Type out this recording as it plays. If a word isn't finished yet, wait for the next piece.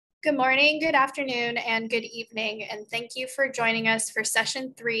Good morning, good afternoon, and good evening, and thank you for joining us for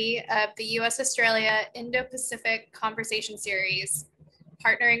session 3 of the US-Australia Indo-Pacific Conversation Series,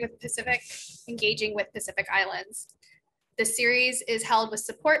 Partnering with Pacific, Engaging with Pacific Islands. This series is held with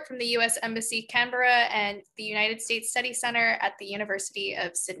support from the US Embassy Canberra and the United States Study Center at the University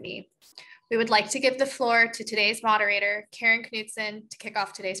of Sydney. We would like to give the floor to today's moderator, Karen Knudsen, to kick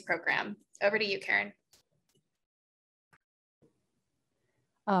off today's program. Over to you, Karen.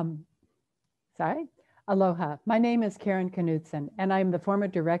 Aloha. My name is Karen Knudsen, and I'm the former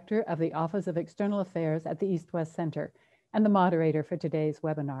director of the Office of External Affairs at the East-West Center and the moderator for today's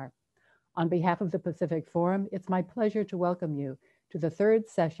webinar. On behalf of the Pacific Forum, it's my pleasure to welcome you to the third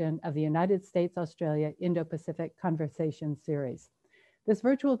session of the United States-Australia Indo-Pacific Conversation Series. This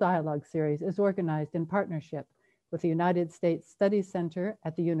virtual dialogue series is organized in partnership with the United States Studies Center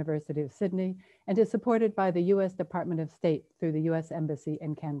at the University of Sydney and is supported by the U.S. Department of State through the U.S. Embassy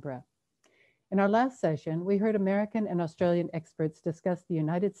in Canberra. In our last session, we heard American and Australian experts discuss the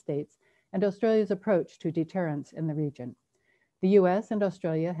United States and Australia's approach to deterrence in the region. The US and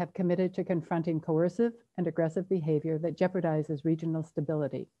Australia have committed to confronting coercive and aggressive behavior that jeopardizes regional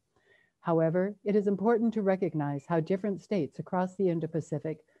stability. However, it is important to recognize how different states across the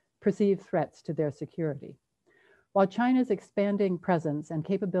Indo-Pacific perceive threats to their security. While China's expanding presence and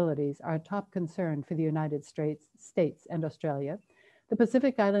capabilities are a top concern for the United States and Australia, the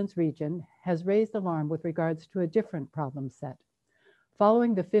Pacific Islands region has raised alarm with regards to a different problem set.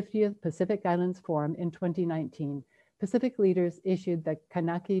 Following the 50th Pacific Islands Forum in 2019, Pacific leaders issued the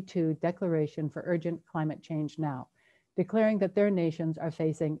Kanaki II Declaration for Urgent Climate Change Now, declaring that their nations are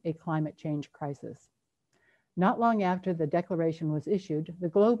facing a climate change crisis. Not long after the declaration was issued, the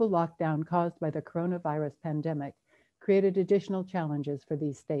global lockdown caused by the coronavirus pandemic created additional challenges for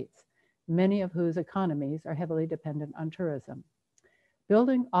these states, many of whose economies are heavily dependent on tourism.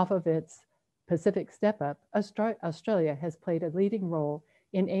 Building off of its Pacific Step-Up, Australia has played a leading role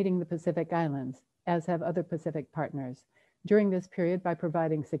in aiding the Pacific Islands, as have other Pacific partners, during this period by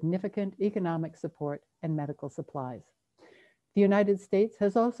providing significant economic support and medical supplies. The United States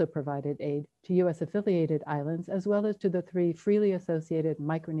has also provided aid to US-affiliated islands as well as to the 3 freely associated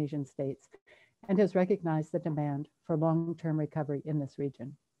Micronesian states and has recognized the demand for long-term recovery in this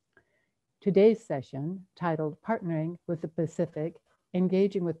region. Today's session, titled Partnering with the Pacific,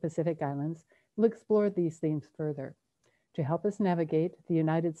 Engaging with Pacific Islands, will explore these themes further. To help us navigate the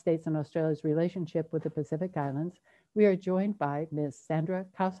United States and Australia's relationship with the Pacific Islands, we are joined by Ms. Sandra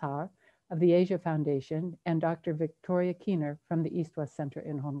Kaushar of the Asia Foundation and Dr. Victoria Keener from the East-West Center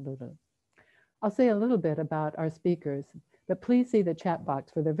in Honolulu. I'll say a little bit about our speakers, but please see the chat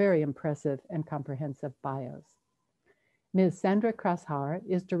box for their very impressive and comprehensive bios. Ms. Sandra Kaushar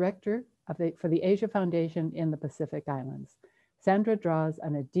is Director for the Asia Foundation in the Pacific Islands. Sandra draws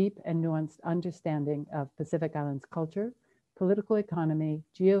on a deep and nuanced understanding of Pacific Islands culture, political economy,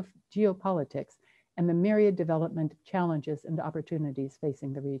 geopolitics, and the myriad development challenges and opportunities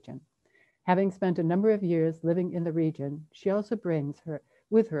facing the region. Having spent a number of years living in the region, she also brings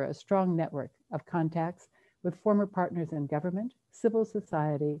with her a strong network of contacts with former partners in government, civil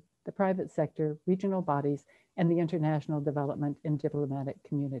society, the private sector, regional bodies, and the international development and diplomatic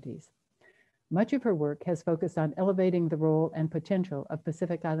communities. Much of her work has focused on elevating the role and potential of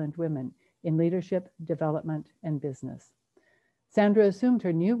Pacific Island women in leadership, development, and business. Sandra assumed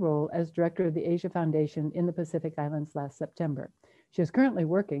her new role as Director of the Asia Foundation in the Pacific Islands last September. She is currently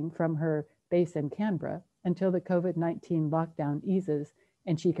working from her base in Canberra until the COVID-19 lockdown eases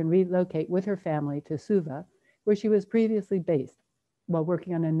and she can relocate with her family to Suva, where she was previously based while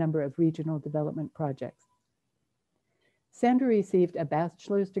working on a number of regional development projects. Sandra received a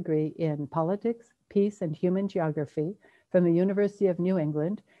bachelor's degree in politics, peace, and human geography from the University of New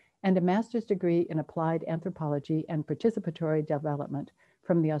England and a master's degree in applied anthropology and participatory development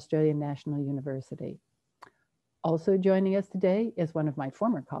from the Australian National University. Also joining us today is one of my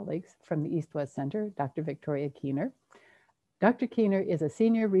former colleagues from the East-West Center, Dr. Victoria Keener. Dr. Keener is a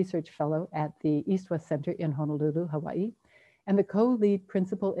senior research fellow at the East-West Center in Honolulu, Hawaii, and the co-lead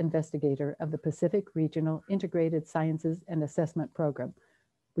principal investigator of the Pacific Regional Integrated Sciences and Assessment Program.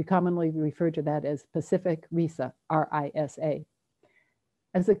 We commonly refer to that as Pacific RISA, R-I-S-A.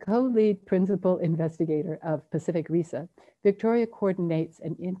 As a co-lead principal investigator of Pacific RISA, Victoria coordinates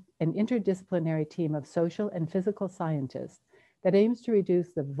an interdisciplinary team of social and physical scientists that aims to reduce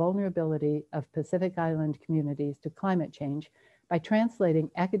the vulnerability of Pacific Island communities to climate change by translating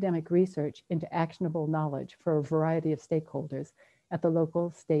academic research into actionable knowledge for a variety of stakeholders at the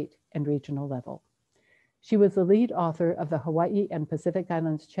local, state, and regional level. She was the lead author of the Hawaii and Pacific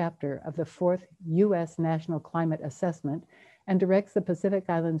Islands chapter of the 4th U.S. National Climate Assessment and directs the Pacific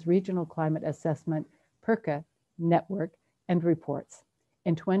Islands Regional Climate Assessment PERCA network and reports.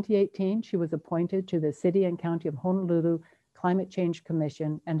 In 2018, she was appointed to the City and County of Honolulu Climate Change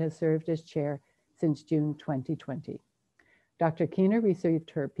Commission and has served as chair since June 2020. Dr. Keener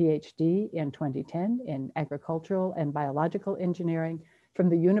received her PhD in 2010 in agricultural and biological engineering from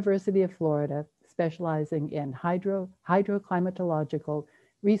the University of Florida, specializing in hydroclimatological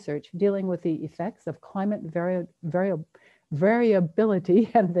research dealing with the effects of climate variability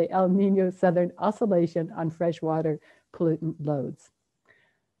and the El Nino Southern Oscillation on freshwater pollutant loads.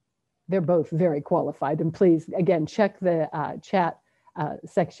 They're both very qualified, and please, again, check the chat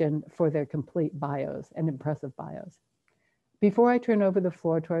section for their complete bios and impressive bios. Before I turn over the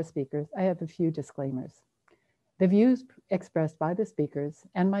floor to our speakers, I have a few disclaimers. The views expressed by the speakers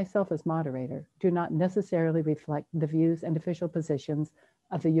and myself as moderator do not necessarily reflect the views and official positions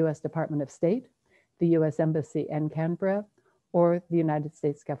of the U.S. Department of State, the U.S. Embassy in Canberra, or the United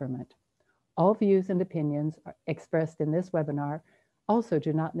States government. All views and opinions expressed in this webinar also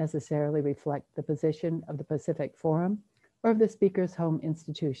do not necessarily reflect the position of the Pacific Forum or of the speaker's home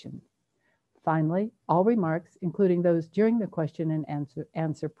institution. Finally, all remarks, including those during the question and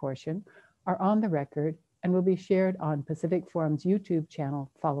answer portion, are on the record and will be shared on Pacific Forum's YouTube channel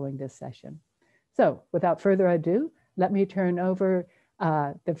following this session. So without further ado, let me turn over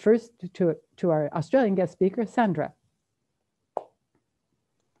the first to our Australian guest speaker, Sandra.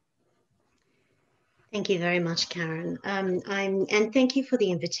 Thank you very much, Karen. And thank you for the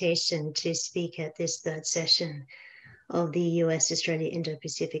invitation to speak at this third session of the US-Australia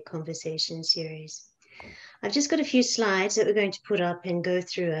Indo-Pacific Conversation Series. I've just got a few slides that we're going to put up and go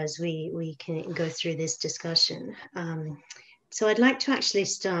through as we can go through this discussion. So I'd like to actually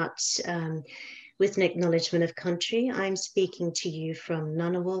start with an acknowledgement of country. I'm speaking to you from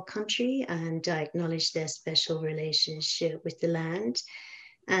Ngunnawal country, and I acknowledge their special relationship with the land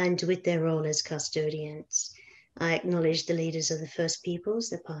and with their role as custodians. I acknowledge the leaders of the First Peoples,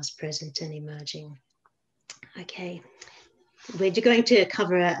 the past, present, and emerging. Okay, we're going to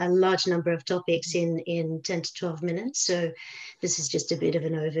cover a large number of topics in 10 to 12 minutes, so this is just a bit of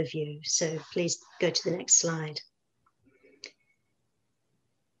an overview. So please go to the next slide.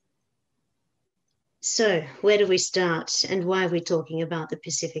 So where do we start, and why are we talking about the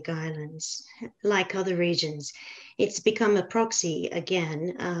Pacific Islands? Like other regions, it's become a proxy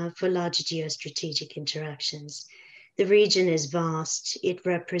again for larger geostrategic interactions. The region is vast. It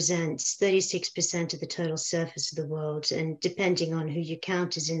represents 36% of the total surface of the world, and depending on who you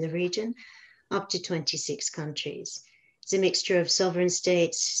count as in the region, up to 26 countries. It's a mixture of sovereign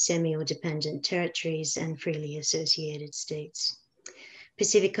states, semi or dependent territories, and freely associated states.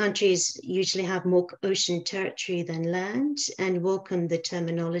 Pacific countries usually have more ocean territory than land, and welcome the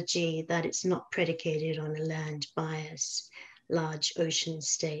terminology that it's not predicated on a land bias, large ocean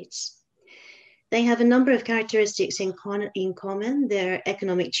states. They have a number of characteristics in common. Their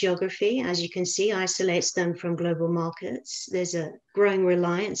economic geography, as you can see, isolates them from global markets. There's a growing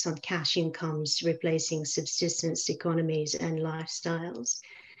reliance on cash incomes replacing subsistence economies and lifestyles.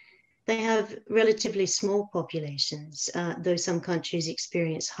 They have relatively small populations, though some countries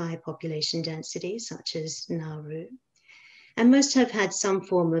experience high population density, such as Nauru. And most have had some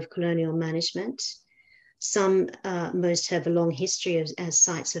form of colonial management. Most have a long history as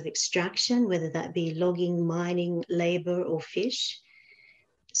sites of extraction, whether that be logging, mining, labor, or fish.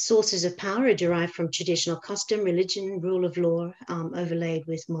 Sources of power are derived from traditional custom, religion, rule of law, overlaid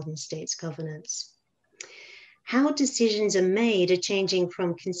with modern states governance. How decisions are made are changing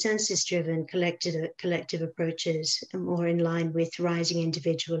from consensus-driven collective approaches, more in line with rising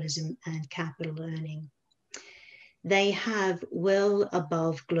individualism and capital earning. They have well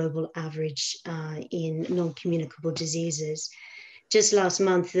above global average in non-communicable diseases. Just last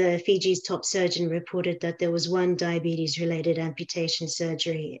month, Fiji's top surgeon reported that there was one diabetes-related amputation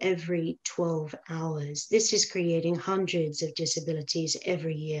surgery every 12 hours. This is creating hundreds of disabilities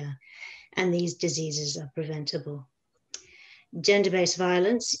every year, and these diseases are preventable. Gender-based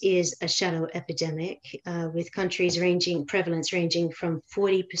violence is a shadow epidemic, with countries prevalence ranging from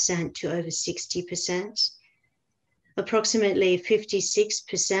 40% to over 60%. Approximately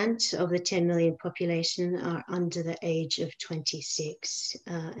 56% of the 10 million population are under the age of 26,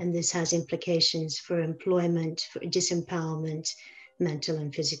 and this has implications for employment, for disempowerment, mental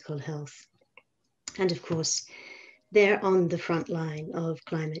and physical health. And of course, they're on the front line of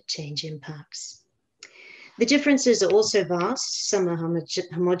climate change impacts. The differences are also vast. Some are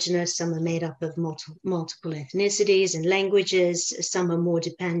homogeneous, some are made up of multiple ethnicities and languages, some are more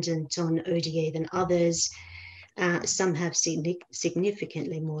dependent on ODA than others. Some have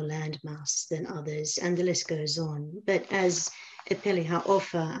significantly more land mass than others, and the list goes on. But as Epeliha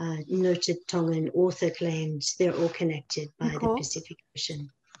Ofa, a noted Tongan author, claimed, they're all connected by the Pacific Ocean.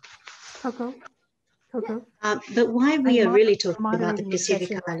 Coco. But why we are really talking about the moderating Pacific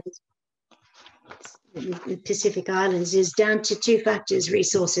session. Islands, the Pacific Islands, is down to two factors: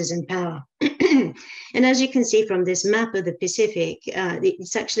 resources and power. And as you can see from this map of the Pacific,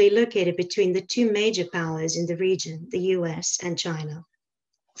 it's actually located between the two major powers in the region, the US and China.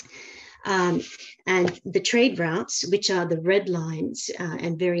 And the trade routes, which are the red lines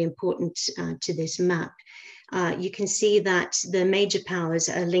and very important to this map, you can see that the major powers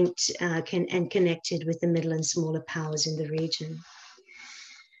are linked and connected with the middle and smaller powers in the region.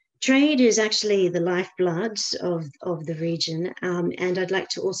 Trade is actually the lifeblood of the region. And I'd like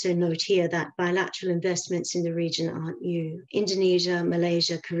to also note here that bilateral investments in the region aren't new. Indonesia,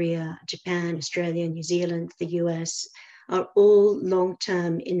 Malaysia, Korea, Japan, Australia, New Zealand, the US are all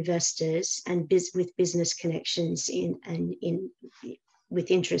long-term investors and with business connections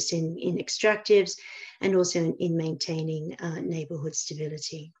with interest in extractives and also in maintaining neighborhood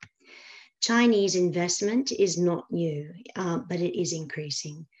stability. Chinese investment is not new, but it is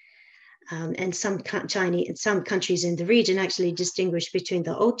increasing. And some countries in the region actually distinguish between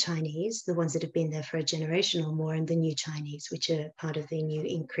the old Chinese, the ones that have been there for a generation or more, and the new Chinese, which are part of the new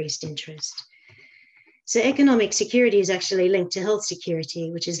increased interest. So economic security is actually linked to health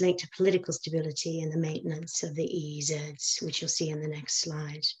security, which is linked to political stability and the maintenance of the EEZs, which you'll see in the next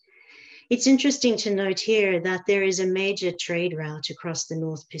slide. It's interesting to note here that there is a major trade route across the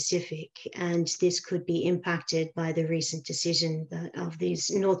North Pacific, and this could be impacted by the recent decision of these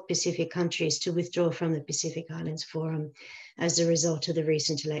North Pacific countries to withdraw from the Pacific Islands Forum as a result of the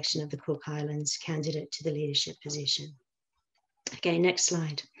recent election of the Cook Islands candidate to the leadership position. Okay, next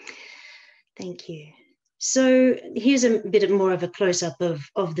slide. Thank you. So here's a bit more of a close-up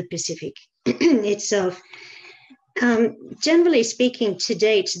of the Pacific itself. Generally speaking, to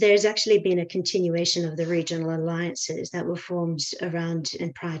date, there's actually been a continuation of the regional alliances that were formed around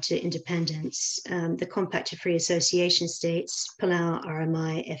and prior to independence. The Compact of Free Association States, Palau,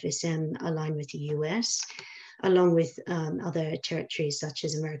 RMI, FSM, align with the US, along with other territories such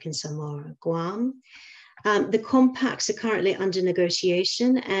as American Samoa, Guam. The compacts are currently under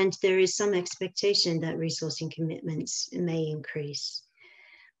negotiation, and there is some expectation that resourcing commitments may increase.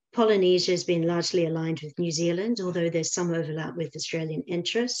 Polynesia has been largely aligned with New Zealand, although there's some overlap with Australian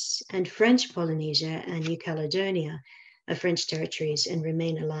interests, and French Polynesia and New Caledonia are French territories and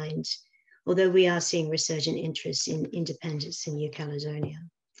remain aligned, although we are seeing resurgent interest in independence in New Caledonia.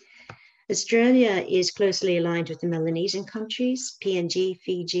 Australia is closely aligned with the Melanesian countries, PNG,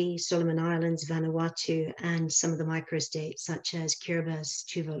 Fiji, Solomon Islands, Vanuatu, and some of the microstates such as Kiribati,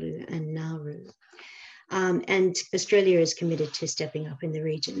 Tuvalu, and Nauru. And Australia is committed to stepping up in the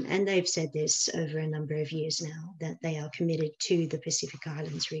region. And they've said this over a number of years now, that they are committed to the Pacific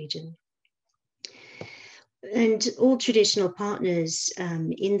Islands region. And all traditional partners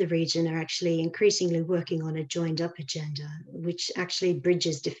in the region are actually increasingly working on a joined up agenda, which actually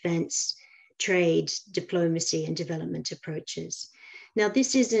bridges defense, trade, diplomacy, and development approaches. Now,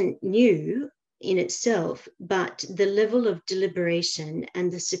 this isn't new in itself, but the level of deliberation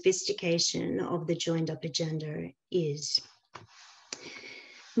and the sophistication of the joined up agenda is.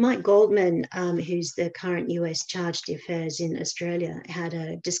 Mike Goldman, who's the current US Charge d'Affaires in Australia, had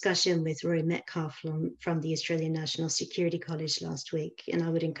a discussion with Roy Metcalf from the Australian National Security College last week. And I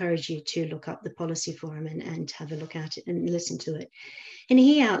would encourage you to look up the policy forum and have a look at it and listen to it. And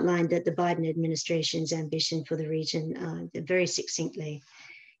he outlined that the Biden administration's ambition for the region very succinctly.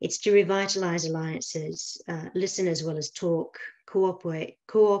 It's to revitalize alliances, listen as well as talk, cooperate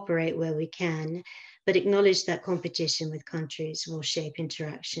where we can, but acknowledge that competition with countries will shape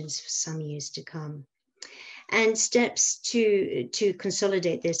interactions for some years to come. And steps to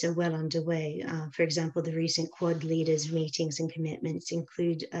consolidate this are well underway. For example, the recent Quad leaders meetings and commitments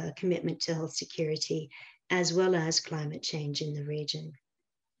include a commitment to health security as well as climate change in the region.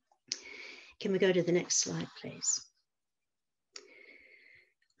 Can we go to the next slide, please?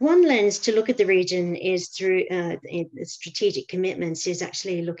 One lens to look at the region is through strategic commitments is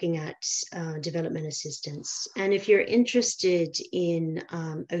actually looking at development assistance. And if you're interested in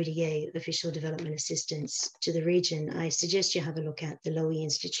ODA, official development assistance to the region, I suggest you have a look at the Lowy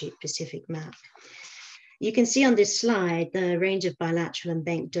Institute Pacific map. You can see on this slide the range of bilateral and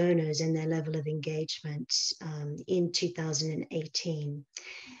bank donors and their level of engagement in 2018.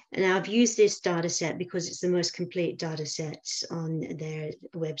 And I've used this data set because it's the most complete data set on their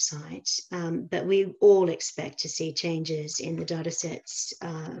website. But we all expect to see changes in the data sets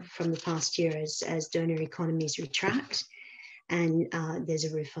from the past year as donor economies retract and there's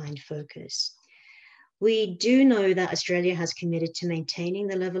a refined focus. We do know that Australia has committed to maintaining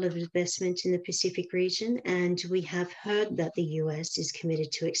the level of investment in the Pacific region, and we have heard that the US is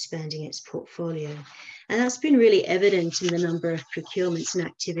committed to expanding its portfolio. And that's been really evident in the number of procurements and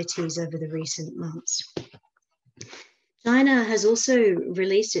activities over the recent months. China has also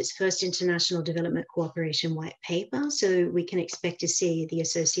released its first international development cooperation white paper, so we can expect to see the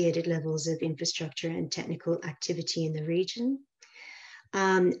associated levels of infrastructure and technical activity in the region.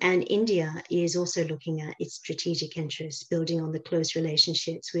 And India is also looking at its strategic interests, building on the close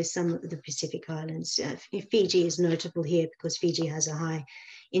relationships with some of the Pacific Islands. Fiji is notable here because Fiji has a high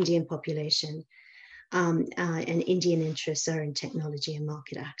Indian population, and Indian interests are in technology and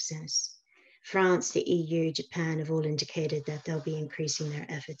market access. France, the EU, Japan have all indicated that they'll be increasing their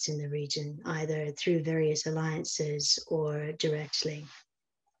efforts in the region, either through various alliances or directly.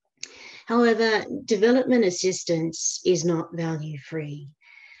 However, development assistance is not value-free.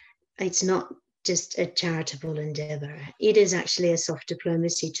 It's not just a charitable endeavor. It is actually a soft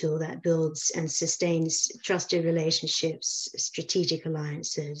diplomacy tool that builds and sustains trusted relationships, strategic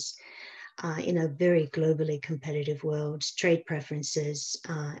alliances in a very globally competitive world, trade preferences,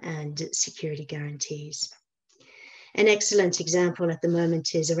 and security guarantees. An excellent example at the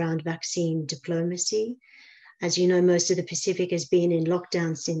moment is around vaccine diplomacy. As you know, most of the Pacific has been in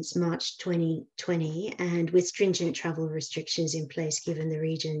lockdown since March 2020, and with stringent travel restrictions in place given the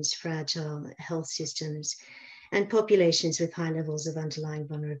region's fragile health systems and populations with high levels of underlying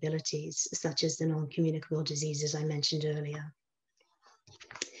vulnerabilities, such as the non-communicable diseases I mentioned earlier.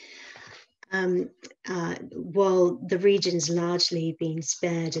 While the region's largely been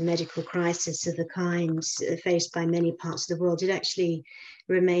spared a medical crisis of the kind faced by many parts of the world, it actually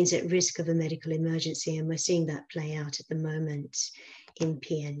remains at risk of a medical emergency, and we're seeing that play out at the moment in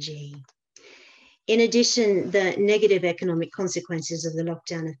PNG. In addition, the negative economic consequences of the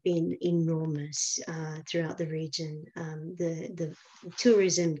lockdown have been enormous throughout the region. The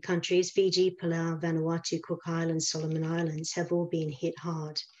tourism countries, Fiji, Palau, Vanuatu, Cook Islands, Solomon Islands, have all been hit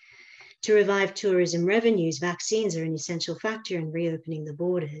hard. To revive tourism revenues, vaccines are an essential factor in reopening the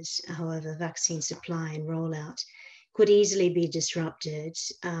borders. However, vaccine supply and rollout could easily be disrupted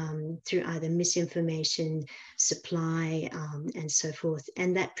through either misinformation, supply, and so forth.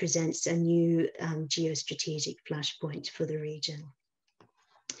 And that presents a new geostrategic flashpoint for the region.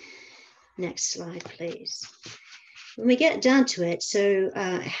 Next slide, please. When we get down to it, so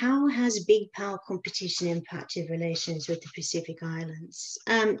how has big power competition impacted relations with the Pacific Islands?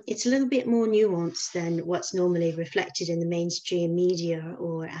 It's a little bit more nuanced than what's normally reflected in the mainstream media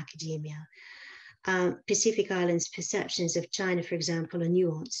or academia. Pacific Islands' perceptions of China, for example, are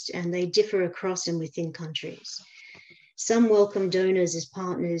nuanced, and they differ across and within countries. Some welcome donors as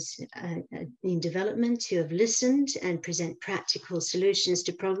partners in development who have listened and present practical solutions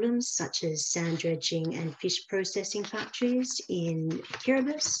to problems such as sand dredging and fish processing factories in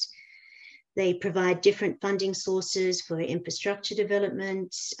Kiribati. They provide different funding sources for infrastructure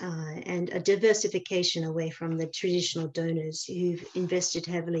development and a diversification away from the traditional donors who've invested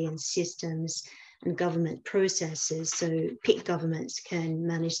heavily in systems and government processes so peak governments can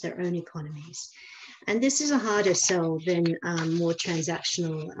manage their own economies. And this is a harder sell than more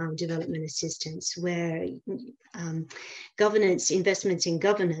transactional development assistance, where investments in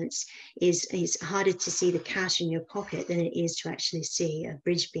governance is harder to see the cash in your pocket than it is to actually see a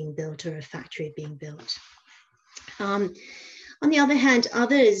bridge being built or a factory being built. On the other hand,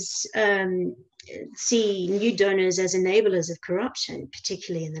 others see new donors as enablers of corruption,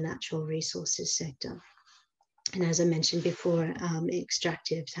 particularly in the natural resources sector. And as I mentioned before,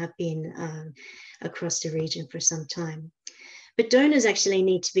 extractives have been across the region for some time. But donors actually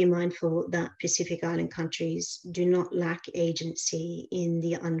need to be mindful that Pacific Island countries do not lack agency in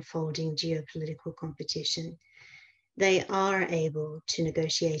the unfolding geopolitical competition. They are able to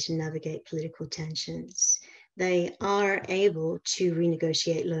negotiate and navigate political tensions. They are able to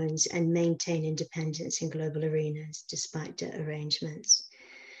renegotiate loans and maintain independence in global arenas despite debt arrangements.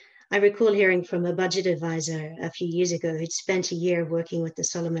 I recall hearing from a budget advisor a few years ago who'd spent a year working with the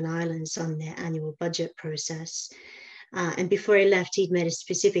Solomon Islands on their annual budget process. And before he left, he'd made a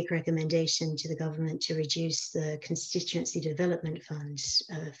specific recommendation to the government to reduce the constituency development funds,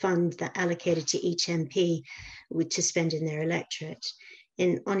 a fund that allocated to each MP to spend in their electorate.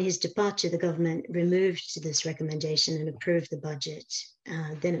 On his departure, the government removed this recommendation and approved the budget.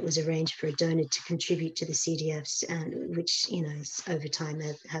 Then it was arranged for a donor to contribute to the CDFs, which, over time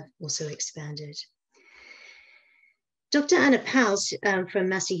have also expanded. Dr. Anna Powles from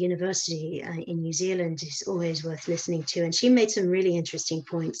Massey University in New Zealand is always worth listening to. And she made some really interesting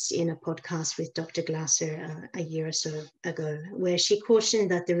points in a podcast with Dr. Glasser a year or so ago, where she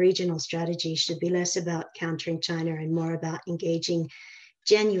cautioned that the regional strategy should be less about countering China and more about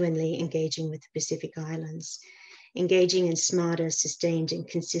genuinely engaging with the Pacific Islands, engaging in smarter, sustained and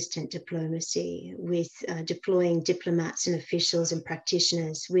consistent diplomacy, with deploying diplomats and officials and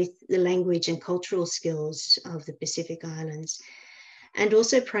practitioners with the language and cultural skills of the Pacific Islands, and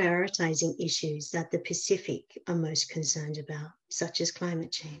also prioritizing issues that the Pacific are most concerned about, such as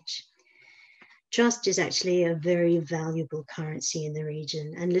climate change. Trust is actually a very valuable currency in the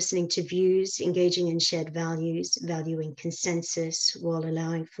region, and listening to views, engaging in shared values, valuing consensus while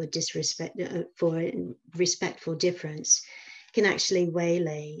allowing for respectful difference can actually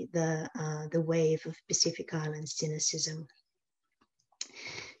waylay the wave of Pacific Island cynicism.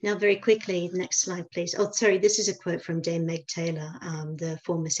 Now, very quickly, next slide, please. Oh, sorry, this is a quote from Dame Meg Taylor, the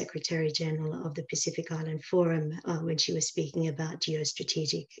former Secretary General of the Pacific Island Forum, when she was speaking about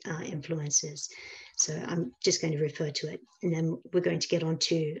geostrategic influences. So I'm just going to refer to it, and then we're going to get on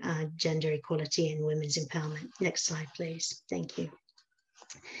to gender equality and women's empowerment. Next slide, please. Thank you.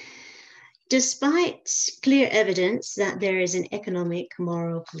 Despite clear evidence that there is an economic,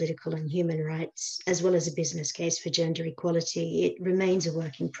 moral, political, and human rights, as well as a business case for gender equality, it remains a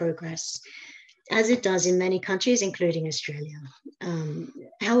work in progress, as it does in many countries, including Australia.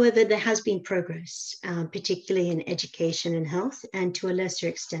 However, there has been progress, particularly in education and health, and to a lesser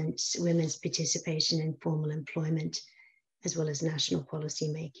extent, women's participation in formal employment, as well as national policy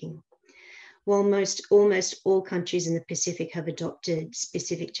making. While almost all countries in the Pacific have adopted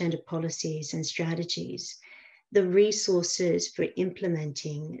specific gender policies and strategies, the resources for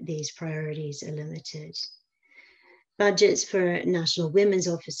implementing these priorities are limited. Budgets for national women's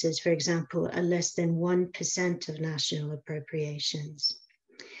offices, for example, are less than 1% of national appropriations.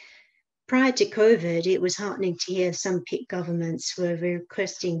 Prior to COVID, it was heartening to hear some PIC governments were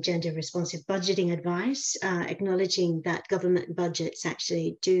requesting gender-responsive budgeting advice, acknowledging that government budgets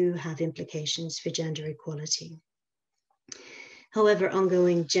actually do have implications for gender equality. However,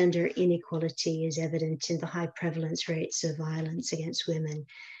 ongoing gender inequality is evident in the high prevalence rates of violence against women.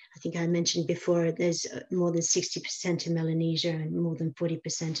 I think I mentioned before, there's more than 60% in Melanesia and more than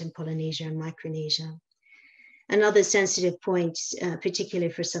 40% in Polynesia and Micronesia. Another sensitive point,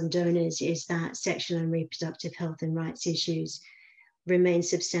 particularly for some donors, is that sexual and reproductive health and rights issues remain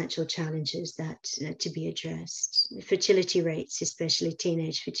substantial challenges that to be addressed. Fertility rates, especially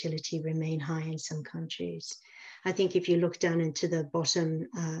teenage fertility, remain high in some countries. I think if you look down into the bottom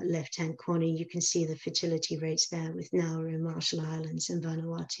left-hand corner, you can see the fertility rates there with Nauru, Marshall Islands and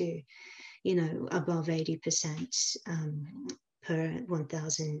Vanuatu, above 80% per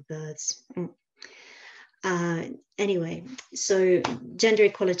 1,000 births. Anyway, so gender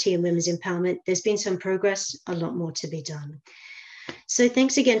equality and women's empowerment, there's been some progress, a lot more to be done. So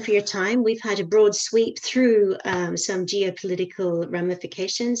thanks again for your time. We've had a broad sweep through some geopolitical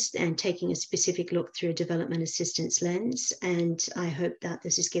ramifications and taking a specific look through a development assistance lens. And I hope that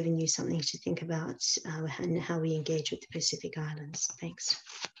this has given you something to think about and how we engage with the Pacific Islands. Thanks.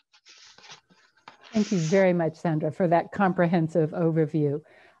 Thank you very much, Sandra, for that comprehensive overview.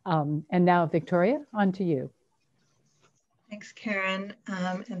 And now, Victoria, on to you. Thanks, Karen,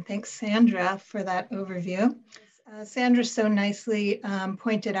 and thanks, Sandra, for that overview. Sandra so nicely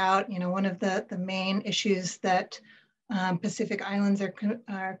pointed out, one of the main issues that Pacific Islands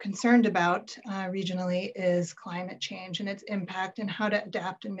are concerned about regionally is climate change and its impact and how to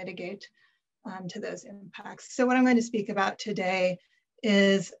adapt and mitigate to those impacts. So what I'm going to speak about today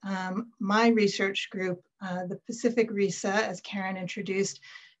is my research group, the Pacific RISA, as Karen introduced,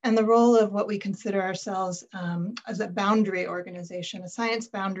 and the role of what we consider ourselves as a boundary organization, a science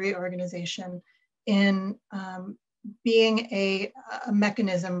boundary organization, in being a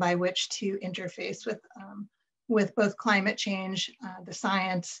mechanism by which to interface with both climate change, the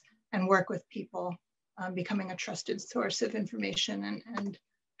science, and work with people, becoming a trusted source of information.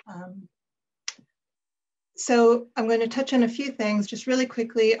 So I'm going to touch on a few things just really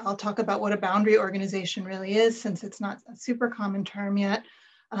quickly. I'll talk about what a boundary organization really is, since it's not a super common term yet.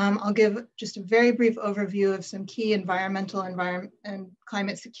 I'll give just a very brief overview of some key environmental and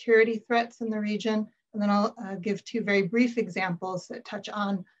climate security threats in the region. And then I'll give two very brief examples that touch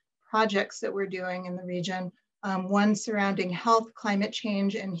on projects that we're doing in the region. One surrounding health, climate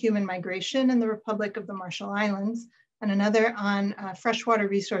change, and human migration in the Republic of the Marshall Islands, and another on freshwater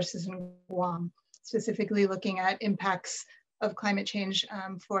resources in Guam, specifically looking at impacts of climate change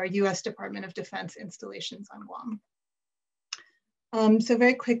for US Department of Defense installations on Guam. So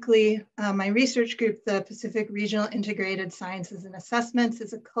very quickly, my research group, the Pacific Regional Integrated Sciences and Assessments,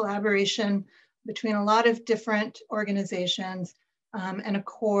 is a collaboration between a lot of different organizations and a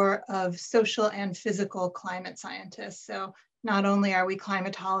core of social and physical climate scientists. So not only are we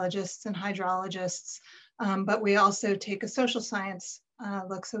climatologists and hydrologists, but we also take a social science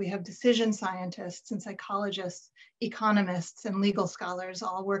look. So we have decision scientists and psychologists, economists and legal scholars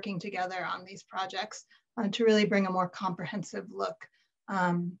all working together on these projects to really bring a more comprehensive look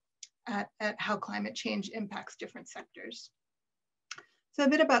at how climate change impacts different sectors. So a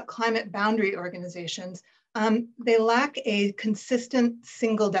bit about climate boundary organizations. They lack a consistent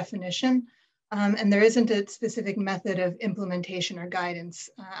single definition, and there isn't a specific method of implementation or guidance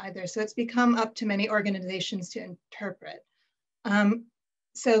either. So it's become up to many organizations to interpret.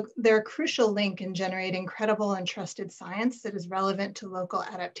 So they're a crucial link in generating credible and trusted science that is relevant to local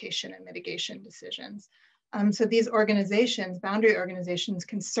adaptation and mitigation decisions. So these organizations, boundary organizations,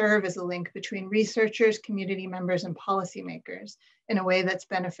 can serve as a link between researchers, community members, and policymakers in a way that's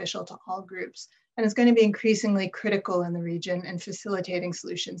beneficial to all groups. And it's going to be increasingly critical in the region and facilitating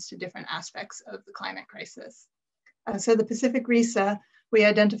solutions to different aspects of the climate crisis. So the Pacific RISA, we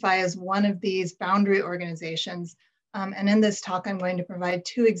identify as one of these boundary organizations. And in this talk, I'm going to provide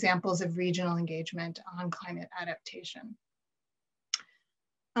 2 examples of regional engagement on climate adaptation.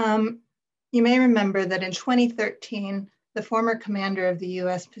 You may remember that in 2013, the former commander of the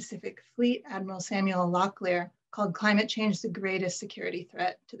US Pacific Fleet, Admiral Samuel Locklear, called climate change the greatest security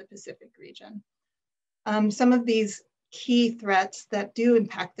threat to the Pacific region. Some of these key threats that do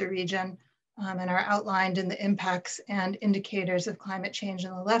impact the region and are outlined in the impacts and indicators of climate change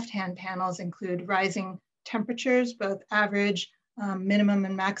in the left-hand panels include rising temperatures, both average, minimum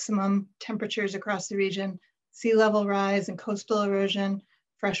and maximum temperatures across the region, sea level rise and coastal erosion,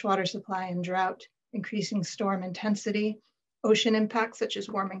 freshwater supply and drought, increasing storm intensity, ocean impacts such as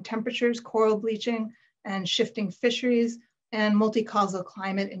warming temperatures, coral bleaching, and shifting fisheries, and multi-causal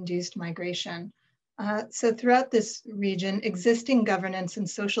climate-induced migration. So throughout this region, existing governance and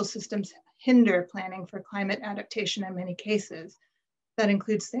social systems hinder planning for climate adaptation in many cases. That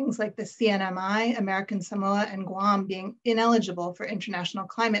includes things like the CNMI, American Samoa, and Guam being ineligible for international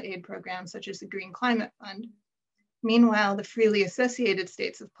climate aid programs such as the Green Climate Fund. Meanwhile, the freely associated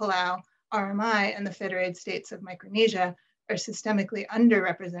states of Palau, RMI, and the federated states of Micronesia are systemically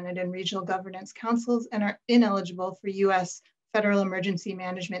underrepresented in regional governance councils and are ineligible for US Federal Emergency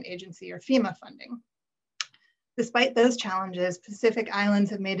Management Agency or FEMA funding. Despite those challenges, Pacific Islands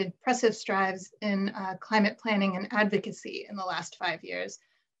have made impressive strides in climate planning and advocacy in the last 5 years.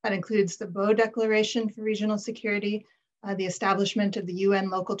 That includes the Boe Declaration for Regional Security, the establishment of the UN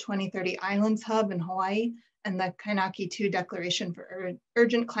Local 2030 Islands Hub in Hawaii, and the Kainaki 2 Declaration for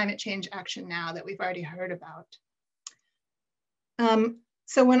Urgent Climate Change Action Now that we've already heard about.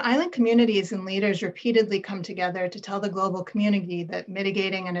 So when island communities and leaders repeatedly come together to tell the global community that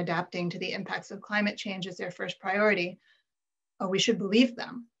mitigating and adapting to the impacts of climate change is their first priority, we should believe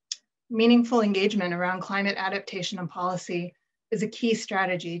them. Meaningful engagement around climate adaptation and policy is a key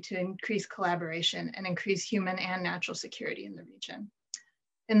strategy to increase collaboration and increase human and natural security in the region.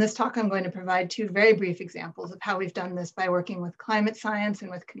 In this talk, I'm going to provide 2 very brief examples of how we've done this by working with climate science and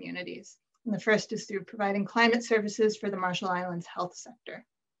with communities. And the first is through providing climate services for the Marshall Islands health sector.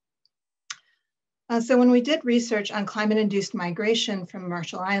 So when we did research on climate-induced migration from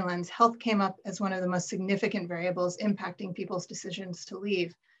Marshall Islands, health came up as one of the most significant variables impacting people's decisions to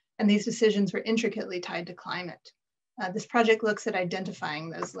leave. And these decisions were intricately tied to climate. This project looks at identifying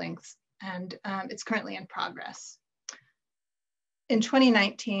those links, and it's currently in progress. In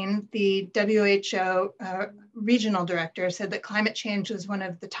 2019, the WHO regional director said that climate change was one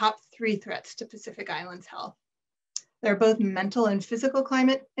of the top 3 threats to Pacific Islands health. There are both mental and physical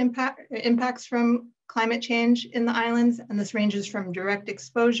climate impacts from climate change in the islands, and this ranges from direct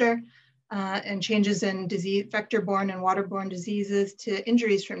exposure and changes in vector-borne and waterborne diseases to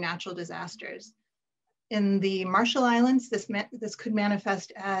injuries from natural disasters. In the Marshall Islands, this could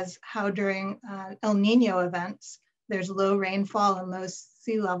manifest as how during El Nino events, there's low rainfall and low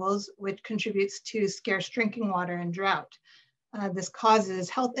sea levels, which contributes to scarce drinking water and drought. This causes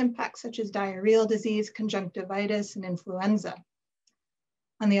health impacts such as diarrheal disease, conjunctivitis, and influenza.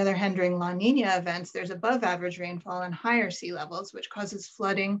 On the other hand, during La Nina events, there's above average rainfall and higher sea levels, which causes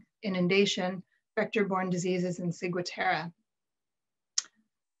flooding, inundation, vector-borne diseases, and ciguatera.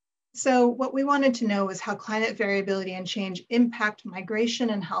 So what we wanted to know was how climate variability and change impact migration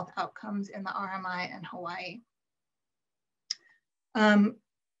and health outcomes in the RMI and Hawaii.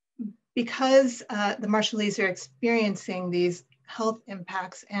 Because the Marshallese are experiencing these health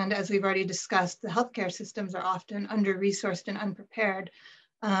impacts, and as we've already discussed, the healthcare systems are often under-resourced and unprepared,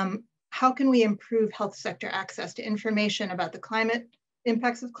 how can we improve health sector access to information about the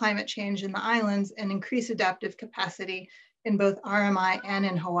impacts of climate change in the islands and increase adaptive capacity in both RMI and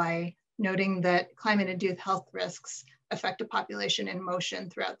in Hawaii, noting that climate-induced health risks affect a population in motion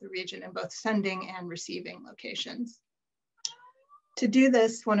throughout the region in both sending and receiving locations. To do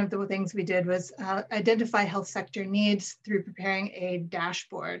this, one of the things we did was identify health sector needs through preparing a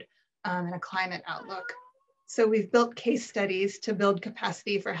dashboard and a climate outlook. So we've built case studies to build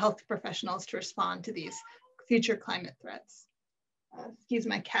capacity for health professionals to respond to these future climate threats. Excuse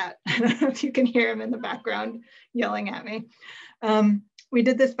my cat. I don't know if you can hear him in the background yelling at me. We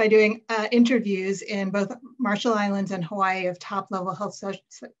did this by doing interviews in both Marshall Islands and Hawaii of top-level health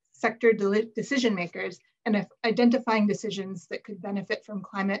sector decision makers and identifying decisions that could benefit from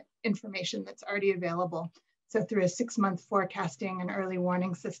climate information that's already available. So through a 6-month forecasting and early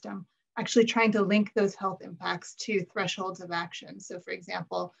warning system, actually trying to link those health impacts to thresholds of action. So for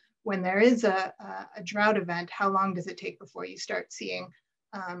example, when there is a drought event, how long does it take before you start seeing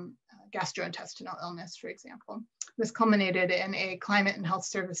gastrointestinal illness, for example? This culminated in a climate and health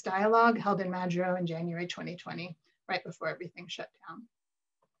service dialogue held in Madro in January 2020, right before everything shut down.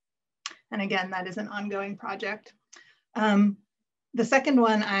 And again, that is an ongoing project. The second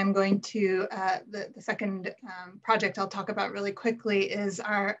one I'm going to, the second project I'll talk about really quickly is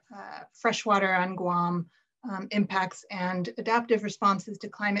our freshwater on Guam impacts and adaptive responses to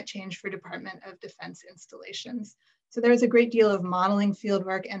climate change for Department of Defense installations. So there's a great deal of modeling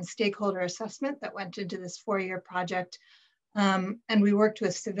fieldwork and stakeholder assessment that went into this 4-year project. And we worked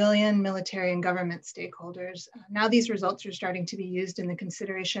with civilian, military, and government stakeholders. Now these results are starting to be used in the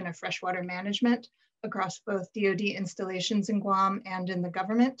consideration of freshwater management across both DoD installations in Guam and in the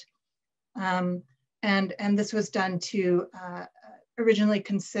government. And this was done to originally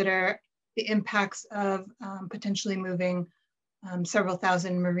consider the impacts of potentially moving several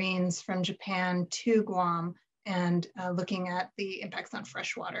thousand Marines from Japan to Guam and looking at the impacts on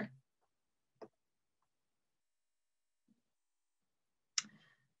freshwater.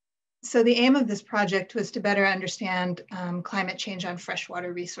 So the aim of this project was to better understand climate change on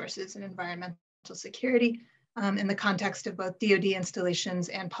freshwater resources and environmental security in the context of both DoD installations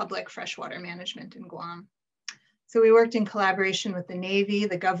and public freshwater management in Guam. So we worked in collaboration with the Navy,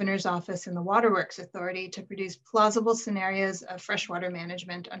 the Governor's Office, and the Waterworks Authority to produce plausible scenarios of freshwater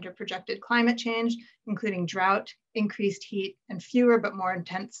management under projected climate change, including drought, increased heat, and fewer but more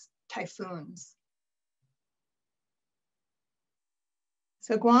intense typhoons.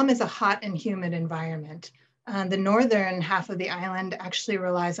 So Guam is a hot and humid environment. The northern half of the island actually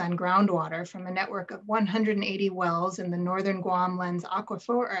relies on groundwater from a network of 180 wells in the Northern Guam Lens Aquifer,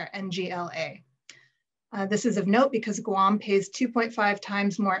 or NGLA. This is of note because Guam pays 2.5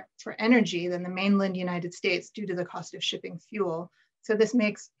 times more for energy than the mainland United States due to the cost of shipping fuel. So this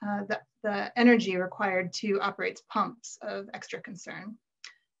makes the energy required to operate pumps of extra concern.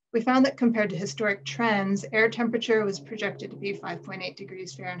 We found that compared to historic trends, air temperature was projected to be 5.8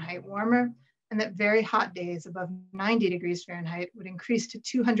 degrees Fahrenheit warmer, and that very hot days above 90 degrees Fahrenheit would increase to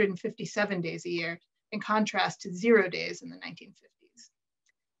 257 days a year, in contrast to 0 days in the 1950s.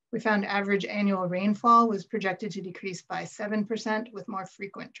 We found average annual rainfall was projected to decrease by 7% with more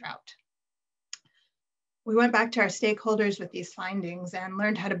frequent drought. We went back to our stakeholders with these findings and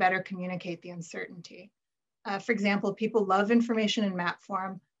learned how to better communicate the uncertainty. For example, people love information in map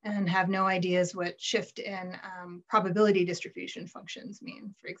form and have no ideas what shift in probability distribution functions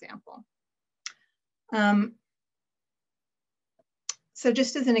mean, for example. So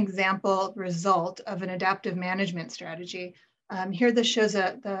just as an example result of an adaptive management strategy, here this shows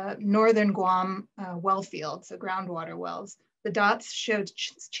the northern Guam well fields, so groundwater wells. The dots show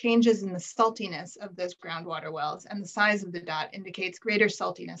changes in the saltiness of those groundwater wells, and the size of the dot indicates greater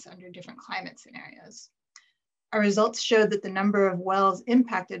saltiness under different climate scenarios. Our results showed that the number of wells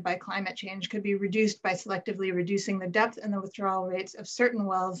impacted by climate change could be reduced by selectively reducing the depth and the withdrawal rates of certain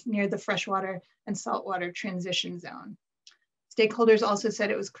wells near the freshwater and saltwater transition zone. Stakeholders also said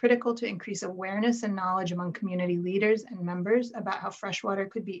it was critical to increase awareness and knowledge among community leaders and members about how freshwater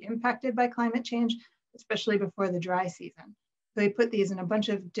could be impacted by climate change, especially before the dry season. So we put these in a bunch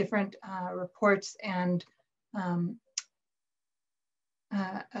of different reports and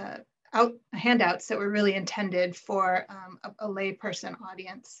handouts that were really intended for a layperson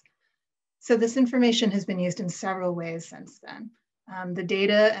audience. So this information has been used in several ways since then. The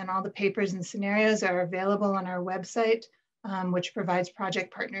data and all the papers and scenarios are available on our website, which provides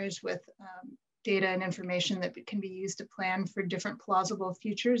project partners with data and information that can be used to plan for different plausible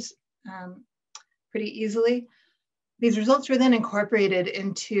futures pretty easily. These results were then incorporated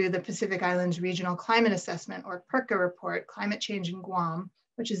into the Pacific Islands Regional Climate Assessment, or PERCA report, Climate Change in Guam,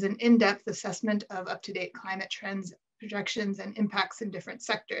 which is an in-depth assessment of up-to-date climate trends, projections, and impacts in different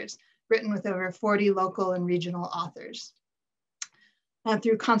sectors, written with over 40 local and regional authors.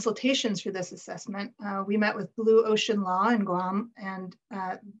 Through consultations for this assessment, we met with Blue Ocean Law in Guam, and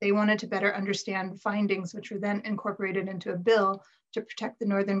they wanted to better understand findings, which were then incorporated into a bill to protect the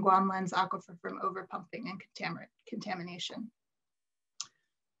northern Guam lands aquifer from overpumping and contamination.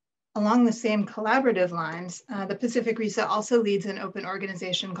 Along the same collaborative lines, the Pacific RISA also leads an open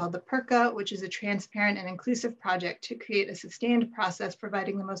organization called the PERCA, which is a transparent and inclusive project to create a sustained process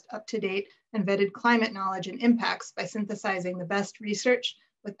providing the most up-to-date and vetted climate knowledge and impacts by synthesizing the best research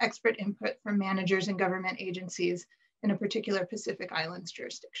with expert input from managers and government agencies in a particular Pacific Islands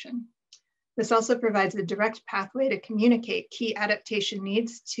jurisdiction. This also provides a direct pathway to communicate key adaptation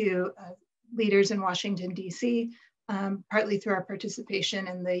needs to leaders in Washington, D.C., partly through our participation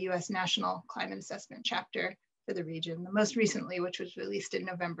in the U.S. National Climate Assessment Chapter for the region, the most recently, which was released in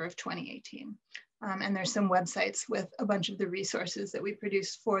November of 2018. And there's some websites with a bunch of the resources that we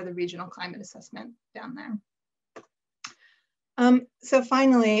produce for the regional climate assessment down there. So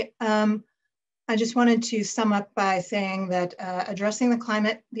finally, I just wanted to sum up by saying that addressing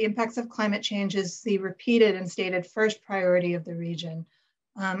the impacts of climate change is the repeated and stated first priority of the region.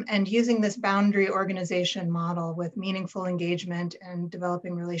 And using this boundary organization model with meaningful engagement and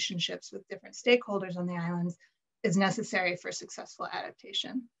developing relationships with different stakeholders on the islands is necessary for successful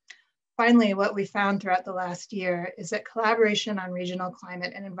adaptation. Finally, what we found throughout the last year is that collaboration on regional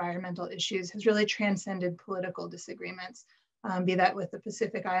climate and environmental issues has really transcended political disagreements, be that with the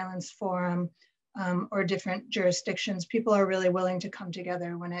Pacific Islands Forum or different jurisdictions. People are really willing to come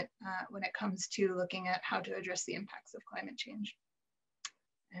together when it comes to looking at how to address the impacts of climate change.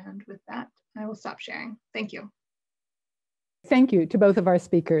 And with that, I will stop sharing. Thank you. Thank you to both of our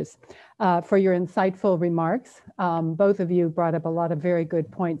speakers for your insightful remarks. Both of you brought up a lot of very good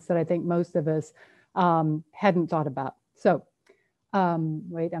points that I think most of us hadn't thought about. So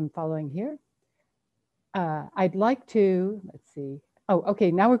wait, I'm following here. I'd like to, let's see. Oh,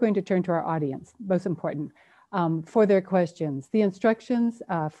 okay, now we're going to turn to our audience, most important, for their questions. The instructions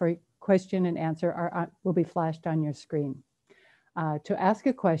for question and answer will be flashed on your screen. To ask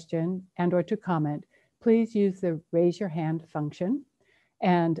a question and or to comment, please use the raise your hand function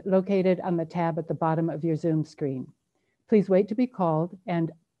and located on the tab at the bottom of your Zoom screen. Please wait to be called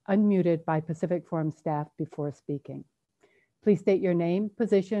and unmuted by Pacific Forum staff before speaking. Please state your name,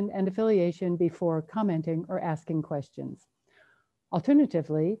 position, and affiliation before commenting or asking questions.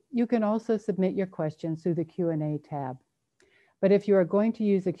 Alternatively, you can also submit your questions through the Q&A tab. But if you are going to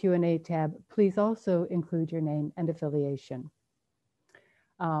use the Q&A tab, please also include your name and affiliation.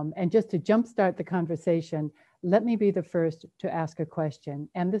 And just to jumpstart the conversation, let me be the first to ask a question.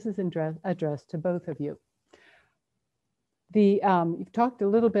 And this is addressed to both of you. You've talked a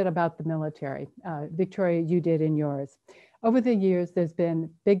little bit about the military. Victoria, you did in yours. Over the years, there's been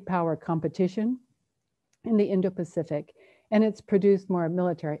big power competition in the Indo-Pacific, and it's produced more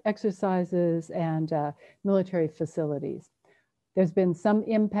military exercises and military facilities. There's been some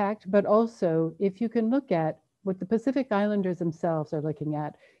impact, but also if you can look at what the Pacific Islanders themselves are looking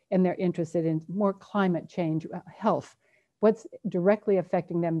at, and they're interested in more climate change, health, what's directly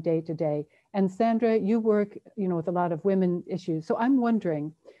affecting them day to day. And Sandra, you work, with a lot of women issues. So I'm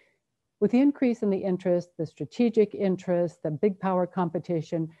wondering, with the increase in the interest, the strategic interest, the big power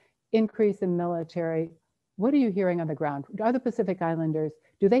competition, increase in military, what are you hearing on the ground? Are the Pacific Islanders,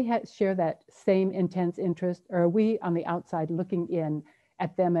 do they share that same intense interest, or are we on the outside looking in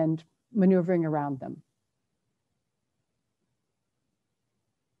at them and maneuvering around them?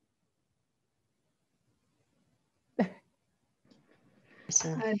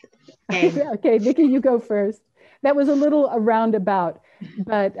 Okay, Nikki, you go first. That was a little roundabout,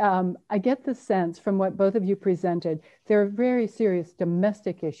 but I get the sense from what both of you presented, there are very serious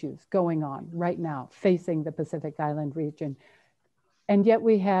domestic issues going on right now facing the Pacific Island region. And yet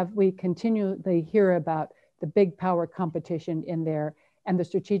we continually hear about the big power competition in there and the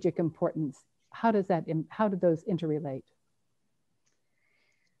strategic importance. How do those interrelate?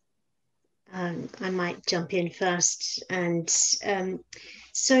 I might jump in first. And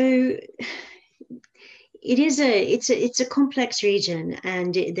so it's a complex region,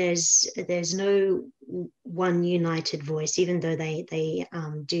 and there's no one united voice, even though they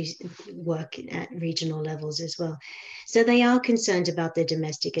do work at regional levels as well. So they are concerned about their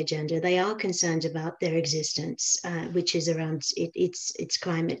domestic agenda. They are concerned about their existence, which is around it's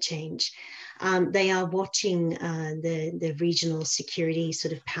climate change. They are watching the regional security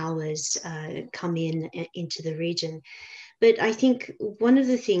sort of powers come into the region. But I think one of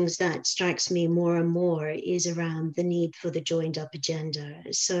the things that strikes me more and more is around the need for the joined up agenda.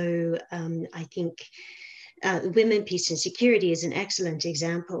 So I think women, peace and security is an excellent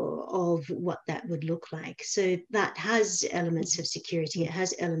example of what that would look like. So that has elements of security, it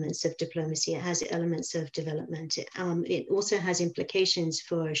has elements of diplomacy, it has elements of development. It also has implications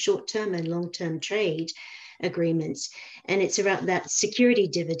for short-term and long-term trade agreements. And it's around that security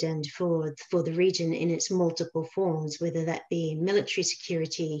dividend for the region in its multiple forms, whether that be military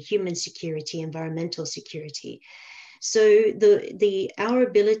security, human security, environmental security. So our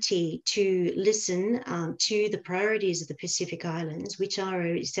ability to listen to the priorities of the Pacific Islands, which are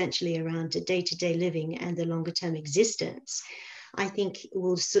essentially around day-to-day living and the longer-term existence, I think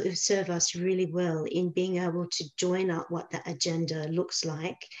will sort of serve us really well in being able to join up what that agenda looks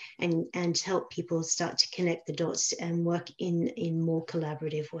like and help people start to connect the dots and work in more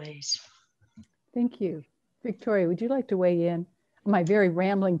collaborative ways. Thank you. Victoria, would you like to weigh in on my very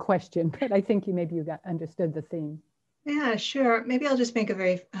rambling question, but I think maybe you understood the theme. Yeah, sure. Maybe I'll just make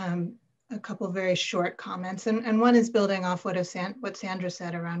a couple of very short comments. And one is building off what Sandra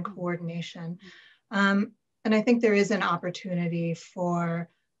said around coordination. And I think there is an opportunity for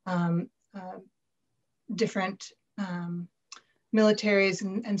different militaries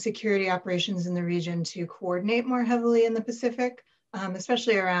and security operations in the region to coordinate more heavily in the Pacific,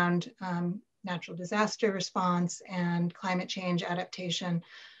 especially around natural disaster response and climate change adaptation.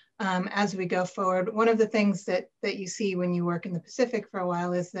 As we go forward, one of the things that you see when you work in the Pacific for a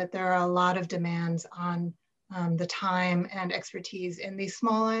while is that there are a lot of demands on the time and expertise in these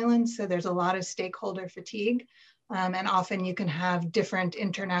small islands. So there's a lot of stakeholder fatigue. And often you can have different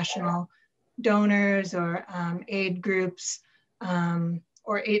international donors or aid groups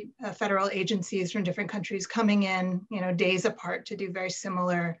or federal agencies from different countries coming in, days apart to do very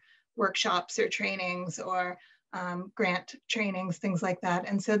similar workshops or trainings or grant trainings, things like that.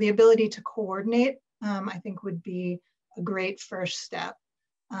 And so the ability to coordinate, I think, would be a great first step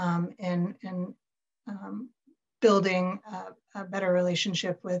in building a better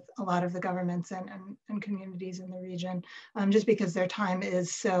relationship with a lot of the governments and communities in the region, just because their time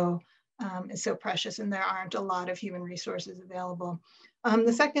is so precious and there aren't a lot of human resources available.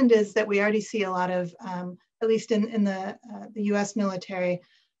 The second is that we already see a lot of, at least in the US military,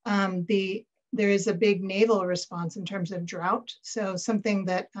 there is a big naval response in terms of drought. So something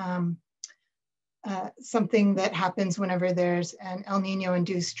that happens whenever there's an El Nino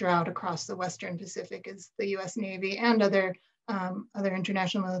induced drought across the Western Pacific is the US Navy and other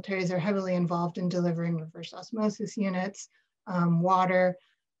international militaries are heavily involved in delivering reverse osmosis units, water.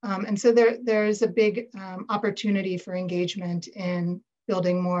 And so there's a big opportunity for engagement in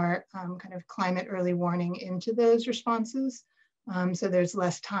building more kind of climate early warning into those responses. So there's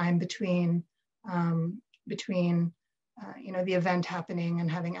less time between the event happening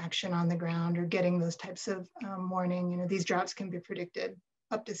and having action on the ground or getting those types of warning. These droughts can be predicted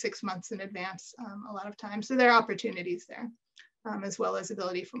up to 6 months in advance a lot of times. So there are opportunities there, as well as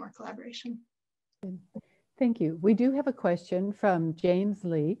ability for more collaboration. Thank you. We do have a question from James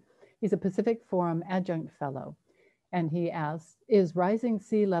Lee. He's a Pacific Forum Adjunct Fellow. And he asks, is rising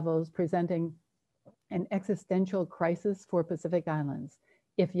sea levels presenting an existential crisis for Pacific Islands?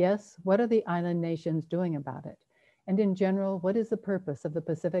 If yes, what are the island nations doing about it? And in general, what is the purpose of the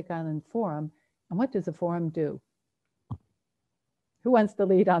Pacific Island Forum and what does the forum do? Who wants to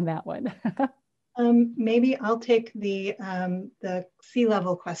lead on that one? Maybe I'll take the sea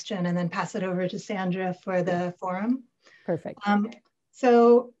level question and then pass it over to Sandra for the forum. Perfect.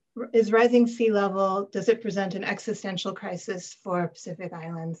 So is rising sea level, does it present an existential crisis for Pacific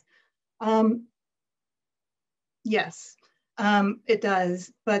Islands? Yes. It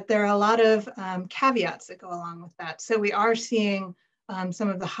does, but there are a lot of caveats that go along with that. So we are seeing some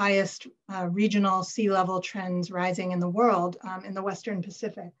of the highest regional sea level trends rising in the world in the Western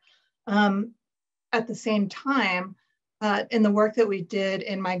Pacific. At the same time, in the work that we did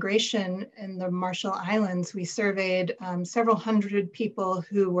in migration in the Marshall Islands, we surveyed several hundred people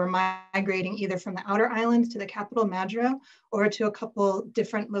who were migrating either from the outer islands to the capital, Madro, or to a couple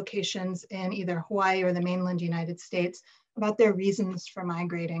different locations in either Hawaii or the mainland United States about their reasons for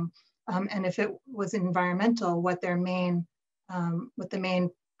migrating. And if it was environmental, what the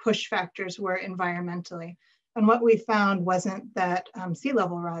main push factors were environmentally. And what we found wasn't that sea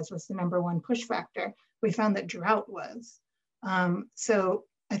level rise was the #1 push factor. We found that drought was. So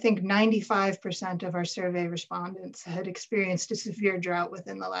I think 95% of our survey respondents had experienced a severe drought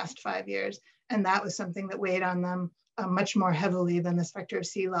within the last 5 years. And that was something that weighed on them much more heavily than this factor of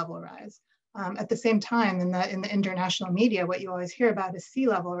sea level rise. At the same time, in the international media, what you always hear about is sea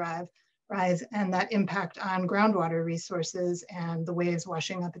level rise and that impact on groundwater resources and the waves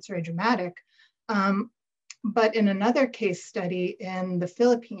washing up. It's very dramatic. But in another case study in the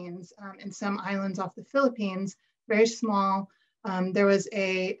Philippines, in some islands off the Philippines, very small, there was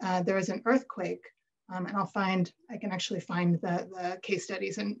an earthquake, and I can actually find the case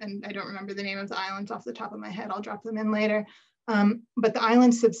studies, and I don't remember the name of the islands off the top of my head. I'll drop them in later. But the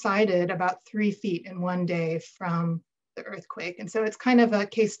island subsided about 3 feet in 1 day from the earthquake, and so it's kind of a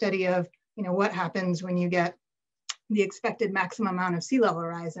case study of what happens when you get the expected maximum amount of sea level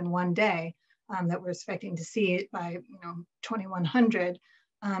rise in 1 day. That we're expecting to see it by 2100.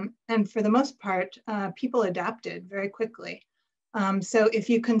 And for the most part, people adapted very quickly. So if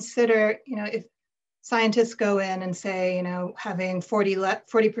you consider, if scientists go in and say, having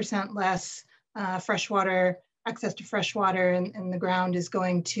 40% less freshwater, access to fresh water in the ground is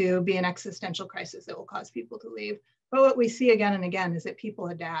going to be an existential crisis that will cause people to leave. But what we see again and again is that people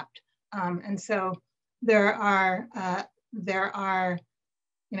adapt. And so there are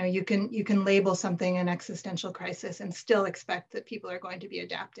you can label something an existential crisis and still expect that people are going to be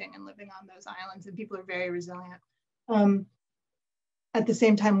adapting and living on those islands, and people are very resilient. At the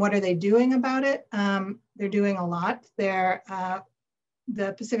same time, what are they doing about it? They're doing a lot.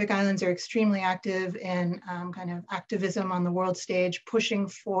 The Pacific Islands are extremely active in kind of activism on the world stage, pushing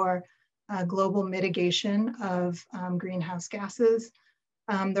for global mitigation of greenhouse gases.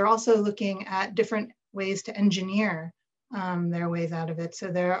 They're also looking at different ways to engineer their ways out of it. So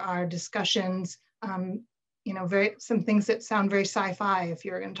there are discussions, some things that sound very sci-fi if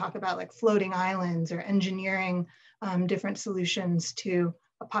you're going to talk about like floating islands or engineering different solutions to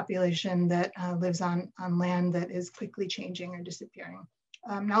a population that lives on land that is quickly changing or disappearing.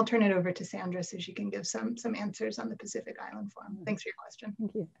 And I'll turn it over to Sandra so she can give some answers on the Pacific Island Forum. Thanks for your question.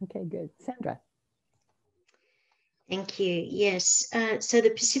 Thank you. Okay, good. Sandra. Thank you. Yes. So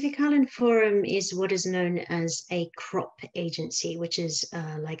the Pacific Island Forum is what is known as a crop agency, which is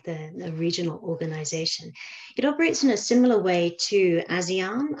like the regional organization. It operates in a similar way to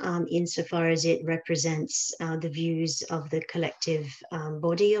ASEAN insofar as it represents the views of the collective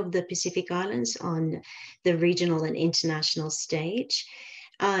body of the Pacific Islands on the regional and international stage.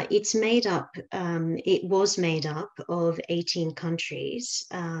 It was made up of 18 countries.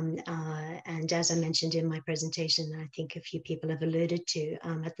 And as I mentioned in my presentation, I think a few people have alluded to,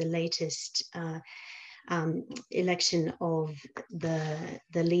 at the latest election of the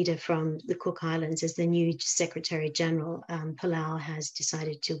leader from the Cook Islands as the new Secretary General, Palau has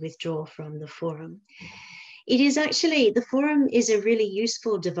decided to withdraw from the forum. It is actually, the forum is a really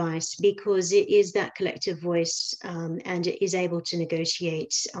useful device because it is that collective voice and it is able to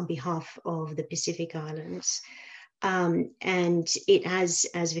negotiate on behalf of the Pacific Islands. And it has,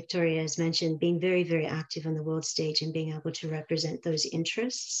 as Victoria has mentioned, been very, very active on the world stage and being able to represent those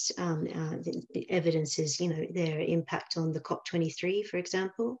interests. The evidence is, their impact on the COP23, for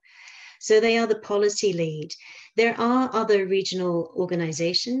example. So they are the policy lead. There are other regional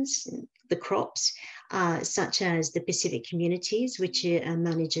organizations, the CROPs, such as the Pacific Communities, which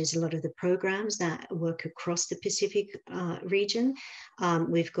manages a lot of the programs that work across the Pacific region.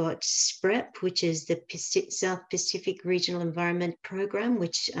 We've got SPREP, which is the South Pacific Regional Environment Program,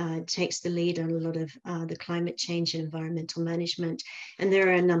 which takes the lead on a lot of the climate change and environmental management. And there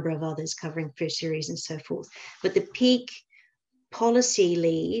are a number of others covering fisheries and so forth. But the peak policy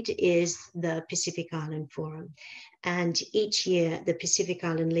lead is the Pacific Island Forum. And each year, the Pacific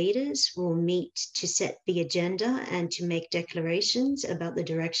Island leaders will meet to set the agenda and to make declarations about the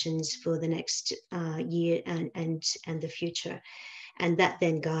directions for the next year and the future. And that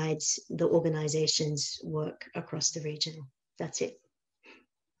then guides the organization's work across the region. That's it.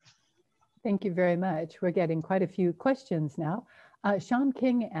 Thank you very much. We're getting quite a few questions now. Sean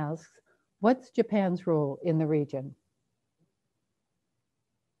King asks, what's Japan's role in the region?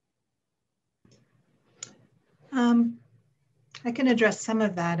 I can address some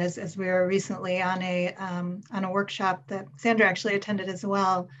of that as we were recently on a workshop that Sandra actually attended as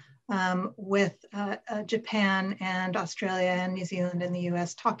well with Japan and Australia and New Zealand and the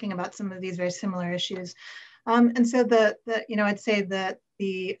US talking about some of these very similar issues. And so I'd say that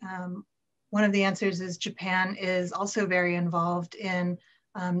one of the answers is Japan is also very involved in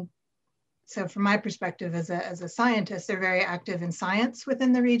so from my perspective as a scientist, they're very active in science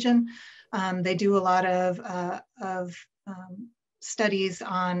within the region. They do a lot of studies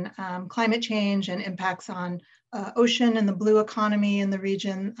on climate change and impacts on ocean and the blue economy in the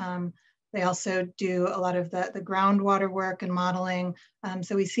region. They also do a lot of the groundwater work and modeling.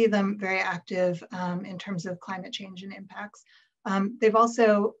 So we see them very active in terms of climate change and impacts. They've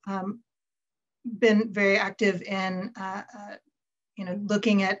also been very active in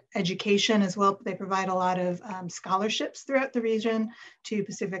looking at education as well. They provide a lot of scholarships throughout the region to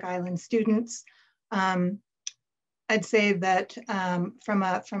Pacific Island students. I'd say that from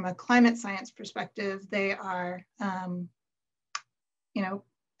a climate science perspective, they are,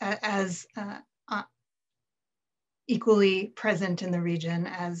 as equally present in the region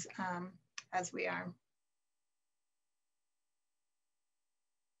as we are.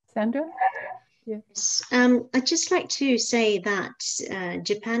 Sandra? Yes, I'd just like to say that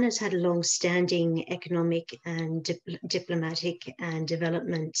Japan has had a long-standing economic and diplomatic and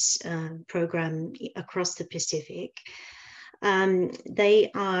development program across the Pacific.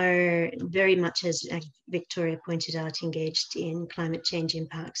 They are very much, as Victoria pointed out, engaged in climate change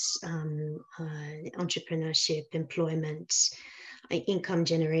impacts, entrepreneurship, employment, income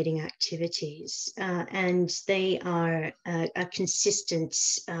generating activities, and they are a consistent,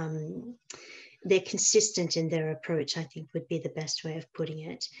 they're consistent in their approach, I think would be the best way of putting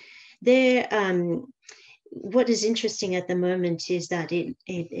it. What is interesting at the moment is that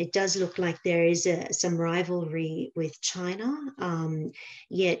it does look like there is some rivalry with China,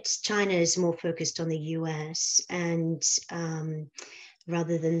 yet China is more focused on the US and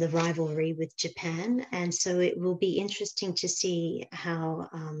rather than the rivalry with Japan. And so it will be interesting to see how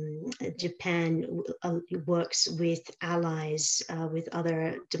Japan works with allies, with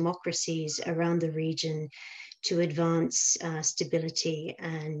other democracies around the region to advance stability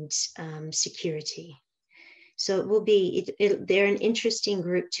and security. So it will be, they're an interesting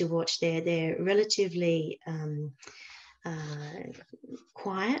group to watch there. They're relatively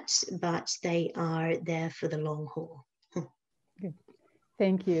quiet, but they are there for the long haul. Good.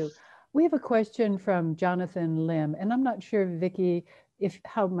 Thank you. We have a question from Jonathan Lim, and I'm not sure, Vicki,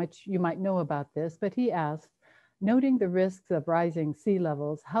 how much you might know about this, but he asked, noting the risks of rising sea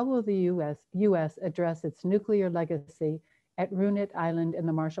levels, how will the US address its nuclear legacy at Runit Island and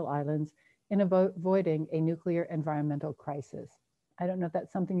the Marshall Islands in avoiding a nuclear environmental crisis? I don't know if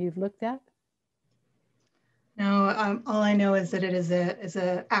that's something you've looked at. No, all I know is that it is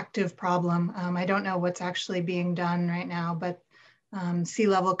a active problem. I don't know what's actually being done right now, but sea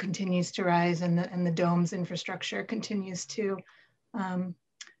level continues to rise, and the dome's infrastructure continues to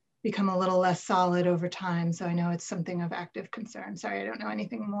become a little less solid over time. So I know it's something of active concern. Sorry, I don't know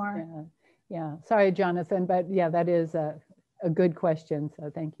anything more. Yeah. Sorry, Jonathan, but yeah, that is a good question.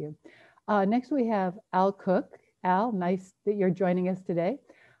 So thank you. Next, we have Al Cook. Al, nice that you're joining us today.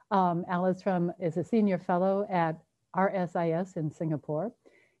 Al is a senior fellow at RSIS in Singapore.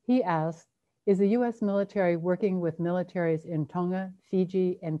 He asked, is the US military working with militaries in Tonga,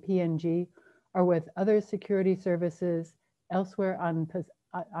 Fiji, and PNG, or with other security services elsewhere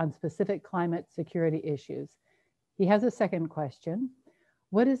on specific climate security issues? He has a second question.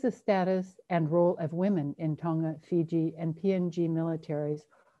 What is the status and role of women in Tonga, Fiji, and PNG militaries,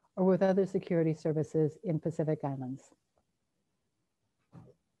 or with other security services in Pacific Islands?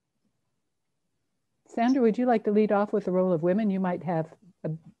 Sandra, would you like to lead off with the role of women? You might have a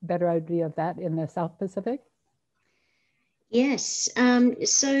better idea of that in the South Pacific. Yes,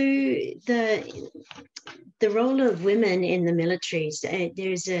 so the role of women in the militaries,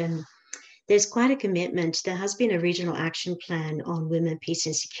 there's quite a commitment. There has been a regional action plan on women, peace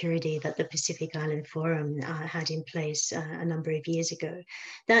and security that the Pacific Island Forum had in place a number of years ago.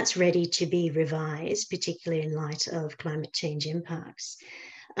 That's ready to be revised, particularly in light of climate change impacts.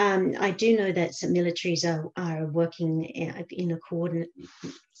 I do know that some militaries are working in a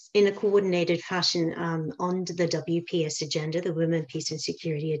coordinated fashion on the WPS agenda, the Women, Peace and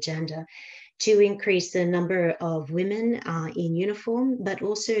Security agenda, to increase the number of women in uniform, but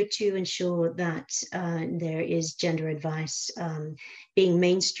also to ensure that there is gender advice being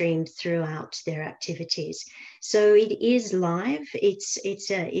mainstreamed throughout their activities. So it is live. It's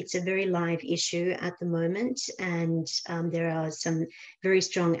a very live issue at the moment, and there are some very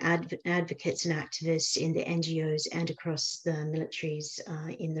strong advocates and activists in the NGOs and across the militaries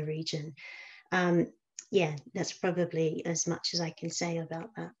in the region. Yeah, that's probably as much as I can say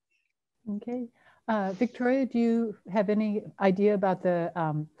about that. Okay. Victoria, do you have any idea about the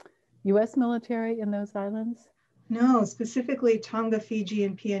US military in those islands? No, specifically Tonga, Fiji,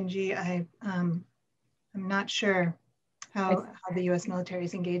 and PNG, I'm not sure. how the U.S. military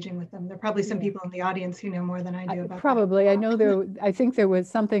is engaging with them. There are probably some people in the audience who know more than I do about probably. I know I think there was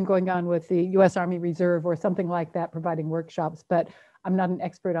something going on with the U.S. Army Reserve or something like that, providing workshops, but I'm not an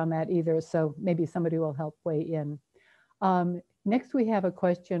expert on that either, so maybe somebody will help weigh in. Next, we have a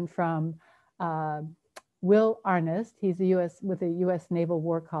question from Will Arnest. He's with the U.S. Naval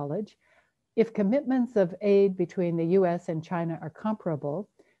War College. If commitments of aid between the U.S. and China are comparable,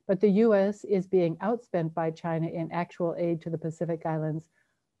 but the U.S. is being outspent by China in actual aid to the Pacific Islands,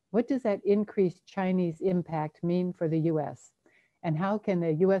 what does that increased Chinese impact mean for the U.S.? And how can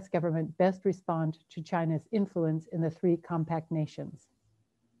the U.S. government best respond to China's influence in the 3 compact nations?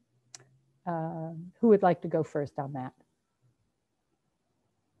 Who would like to go first on that?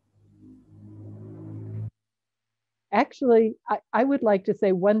 Actually, I would like to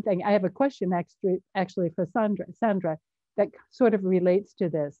say one thing. I have a question actually for Sandra that sort of relates to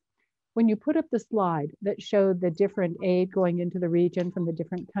this. When you put up the slide that showed the different aid going into the region from the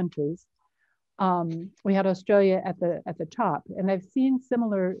different countries, we had Australia at the top, and I've seen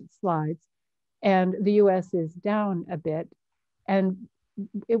similar slides, and the US is down a bit. And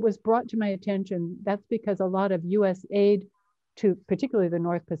it was brought to my attention, that's because a lot of US aid to particularly the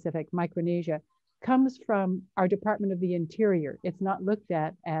North Pacific, Micronesia, comes from our Department of the Interior. It's not looked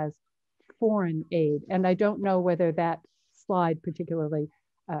at as foreign aid. And I don't know whether that slide particularly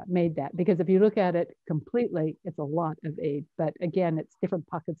made that, because if you look at it completely, it's a lot of aid. But again, it's different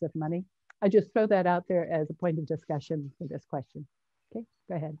pockets of money. I just throw that out there as a point of discussion for this question. Okay,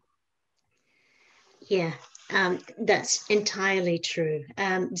 go ahead. Yeah, that's entirely true.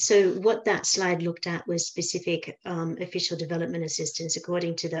 So what that slide looked at was specific official development assistance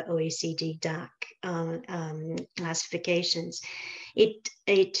according to the OECD DAC classifications.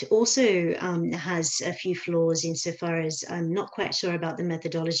 It also has a few flaws insofar as I'm not quite sure about the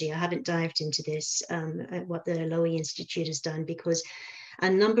methodology. I haven't dived into this, what the Lowy Institute has done, because a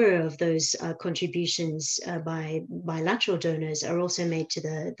number of those contributions by bilateral donors are also made to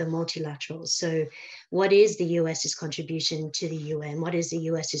the multilaterals. So what is the US's contribution to the UN? What is the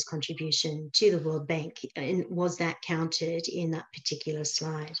US's contribution to the World Bank? And was that counted in that particular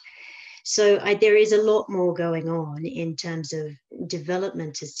slide? So there is a lot more going on in terms of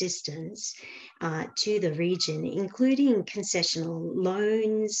development assistance to the region, including concessional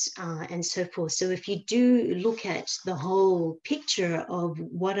loans and so forth. So if you do look at the whole picture of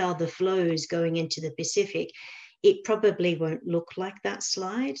what are the flows going into the Pacific, it probably won't look like that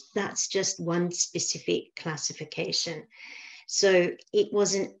slide. That's just one specific classification. So it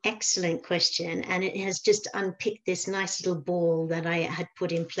was an excellent question, and it has just unpicked this nice little ball that I had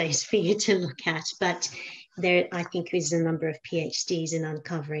put in place for you to look at. But there, I think, is a number of PhDs in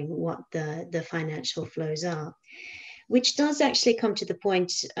uncovering what the financial flows are, which does actually come to the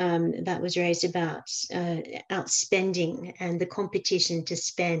point that was raised about outspending and the competition to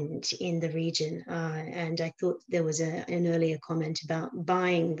spend in the region. And I thought there was an earlier comment about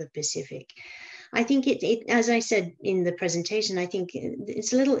buying the Pacific. I think it, as I said in the presentation, I think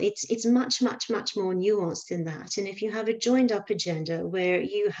it's much more nuanced than that. And if you have a joined up agenda where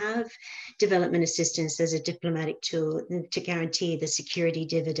you have development assistance as a diplomatic tool to guarantee the security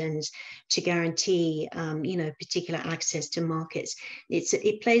dividends, to guarantee, particular access to markets,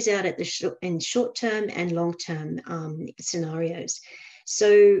 it plays out in short term and long term scenarios.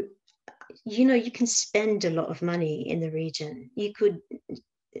 So, you can spend a lot of money in the region. It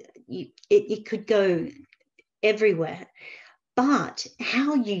could go everywhere, but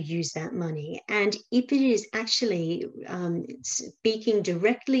how you use that money, and if it is actually speaking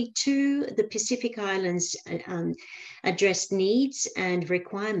directly to the Pacific Islands addressed needs and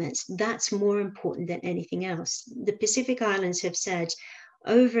requirements, that's more important than anything else. The Pacific Islands have said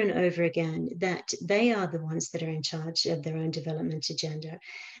over and over again that they are the ones that are in charge of their own development agenda,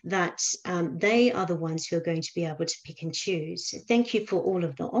 that they are the ones who are going to be able to pick and choose. Thank you for all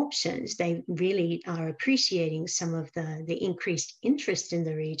of the options. They really are appreciating some of the increased interest in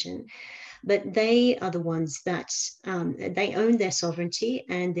the region, but they are the ones that they own their sovereignty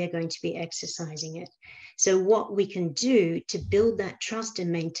and they're going to be exercising it. So what we can do to build that trust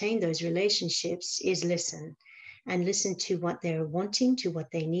and maintain those relationships is listen. And listen to what they're wanting, to what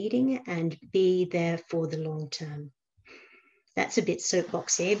they're needing, and be there for the long term. That's a bit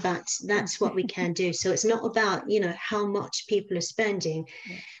soapboxy, but that's what we can do. So it's not about, how much people are spending.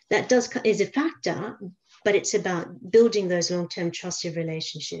 That is a factor, but it's about building those long-term trusted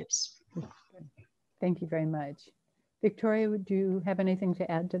relationships. Thank you very much. Victoria, would you have anything to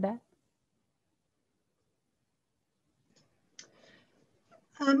add to that?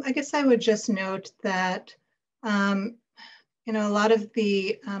 I guess I would just note that a lot of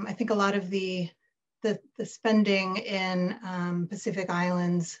the, I think a lot of the the spending in Pacific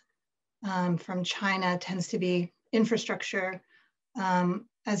Islands from China tends to be infrastructure,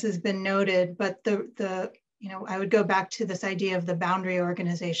 as has been noted, but I would go back to this idea of the boundary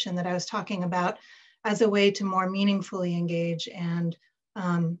organization that I was talking about as a way to more meaningfully engage. And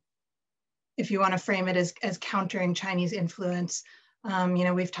if you want to frame it as countering Chinese influence,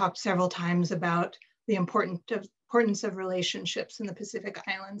 we've talked several times about the importance of relationships in the Pacific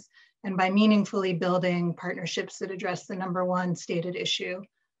Islands, and by meaningfully building partnerships that address the #1 stated issue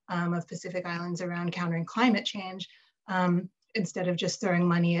of Pacific Islands around countering climate change, instead of just throwing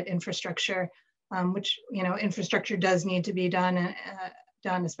money at infrastructure, which infrastructure does need to be done,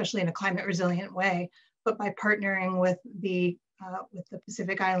 especially in a climate resilient way. But by partnering with the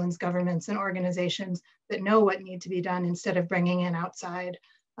Pacific Islands governments and organizations that know what needs to be done, instead of bringing in outside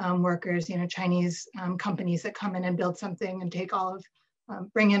workers, Chinese companies that come in and build something and take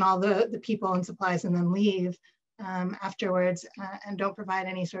bring in all the people and supplies and then leave afterwards, and don't provide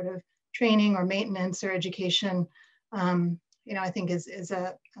any sort of training or maintenance or education. I think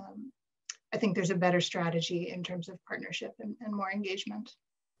I think there's a better strategy in terms of partnership and more engagement.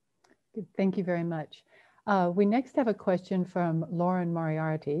 Thank you very much. We next have a question from Lauren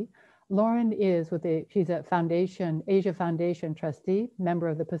Moriarty. Lauren is she's a Asia Foundation trustee, member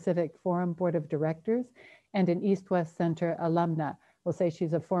of the Pacific Forum Board of Directors, and an East-West Center alumna. We'll say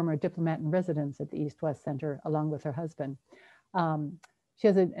she's a former diplomat in residence at the East-West Center, along with her husband. She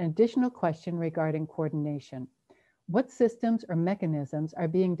has an additional question regarding coordination. What systems or mechanisms are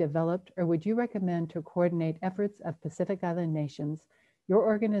being developed, or would you recommend to coordinate efforts of Pacific Island nations, your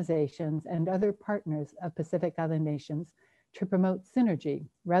organizations, and other partners of Pacific Island nations to promote synergy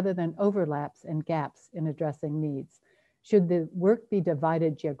rather than overlaps and gaps in addressing needs? Should the work be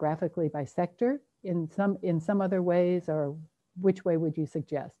divided geographically by sector in some other ways, or which way would you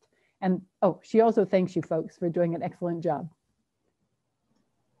suggest? And she also thanks you folks for doing an excellent job.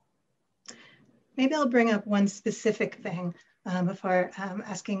 Maybe I'll bring up one specific thing before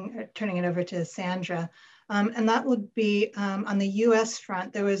turning it over to Sandra. And that would be on the US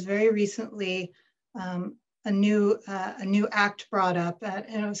front. There was very recently a new act brought up, and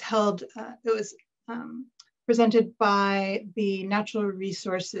it was presented by the Natural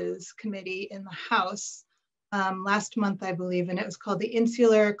Resources Committee in the House last month, I believe, and it was called the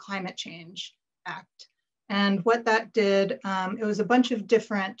Insular Climate Change Act. And what that did, it was a bunch of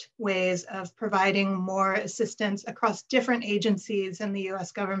different ways of providing more assistance across different agencies in the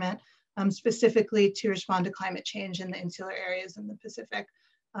US government, specifically to respond to climate change in the insular areas in the Pacific.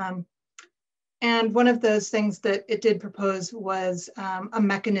 And one of those things that it did propose was a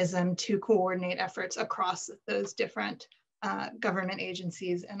mechanism to coordinate efforts across those different government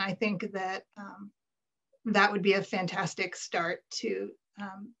agencies. And I think that that would be a fantastic start to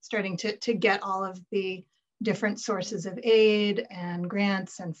starting to get all of the different sources of aid and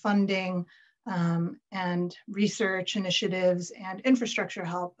grants and funding and research initiatives and infrastructure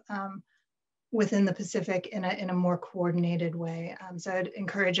help within the Pacific in a more coordinated way. So I'd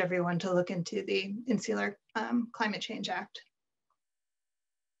encourage everyone to look into the Insular Climate Change Act.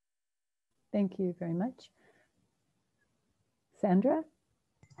 Thank you very much. Sandra?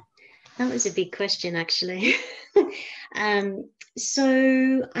 That was a big question, actually.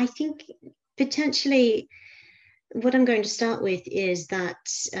 So I think potentially what I'm going to start with is that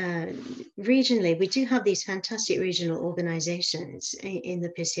regionally, we do have these fantastic regional organizations in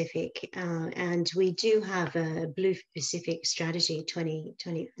the Pacific, and we do have a Blue Pacific Strategy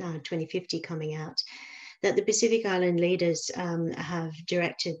 2050 coming out that the Pacific Island leaders have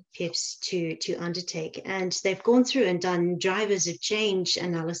directed PIFs to undertake. And they've gone through and done drivers of change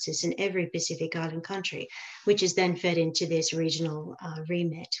analysis in every Pacific Island country, which is then fed into this regional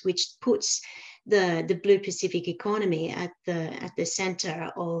remit, which puts the Blue Pacific economy at the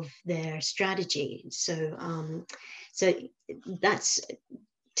center of their strategy. So that's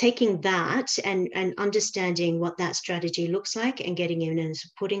taking that and understanding what that strategy looks like and getting in and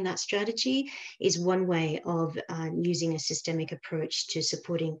supporting that strategy is one way of using a systemic approach to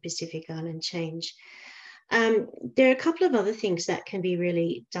supporting Pacific Island change. There are a couple of other things that can be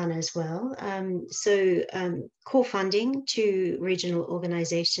really done as well. Core funding to regional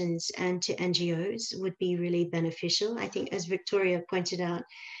organizations and to NGOs would be really beneficial. I think, as Victoria pointed out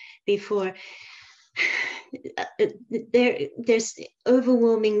before, there's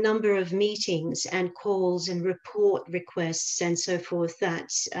overwhelming number of meetings and calls and report requests and so forth that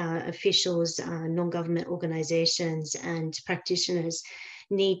officials, non-government organizations and practitioners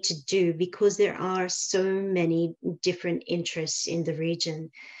need to do because there are so many different interests in the region.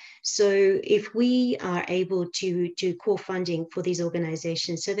 So if we are able to do core funding for these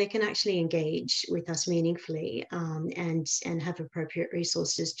organizations so they can actually engage with us meaningfully and have appropriate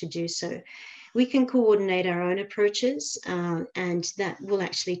resources to do so, we can coordinate our own approaches, and that will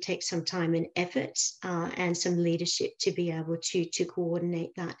actually take some time and effort and some leadership to be able to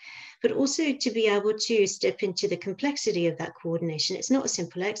coordinate that, but also to be able to step into the complexity of that coordination. It's not a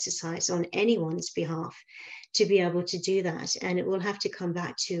simple exercise on anyone's behalf to be able to do that. And it will have to come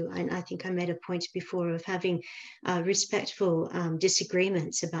back to, and I think I made a point before, of having respectful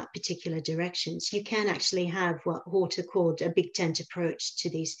disagreements about particular directions. You can actually have what Horta called a big tent approach to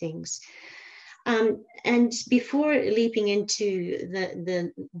these things. And before leaping into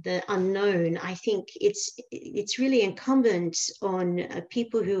the unknown, I think it's really incumbent on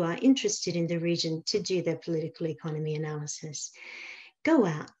people who are interested in the region to do their political economy analysis. Go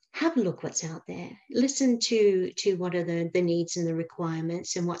out, have a look what's out there, listen to what are the needs and the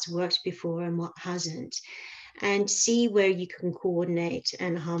requirements and what's worked before and what hasn't, and see where you can coordinate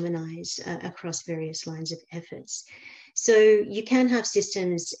and harmonize across various lines of efforts. So you can have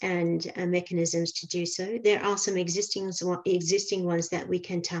systems and mechanisms to do so. There are some existing ones that we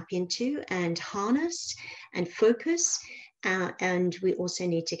can tap into and harness and focus, and we also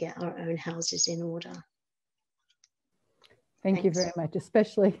need to get our own houses in order. Thank you very much,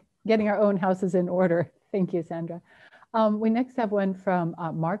 especially getting our own houses in order. Thank you, Sandra. We next have one from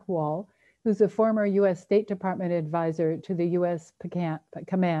Mark Wall, who's a former U.S. State Department advisor to the U.S.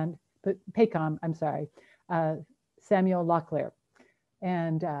 PACOM, Samuel Locklear.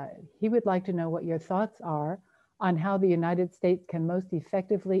 And he would like to know what your thoughts are on how the United States can most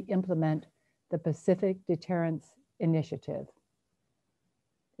effectively implement the Pacific Deterrence Initiative.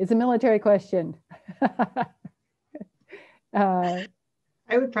 It's a military question. I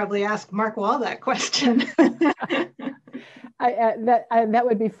would probably ask Mark Wall that question. That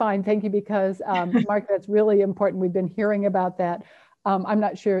would be fine. Thank you, because Mark, that's really important. We've been hearing about that. I'm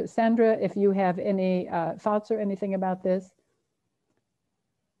not sure, Sandra, if you have any thoughts or anything about this.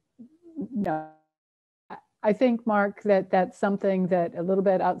 No. I think, Mark, that's something that a little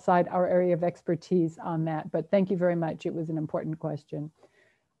bit outside our area of expertise on that, but thank you very much. It was an important question.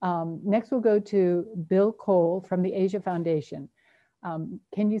 Next, we'll go to Bill Cole from the Asia Foundation.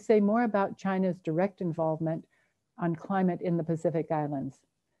 Can you say more about China's direct involvement on climate in the Pacific Islands?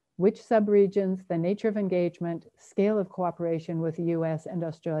 Which subregions, the nature of engagement, scale of cooperation with the US and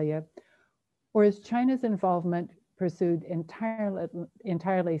Australia, or is China's involvement pursued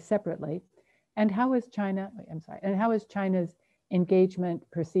entirely separately? And how is China's engagement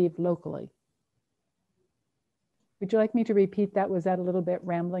perceived locally? Would you like me to repeat that? Was that a little bit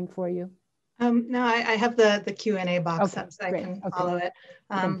rambling for you? No, I have the Q&A box up so I can follow it.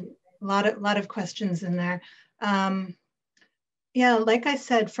 A lot of questions in there. Yeah, like I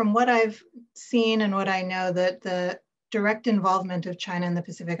said, from what I've seen and what I know, that the direct involvement of China in the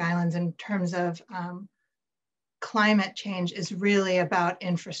Pacific Islands in terms of climate change is really about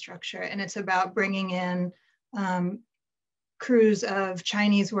infrastructure, and it's about bringing in crews of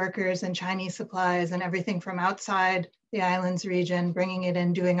Chinese workers and Chinese supplies and everything from outside the islands region, bringing it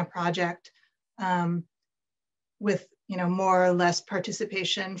in, doing a project with more or less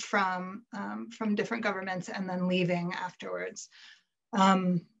participation from different governments, and then leaving afterwards.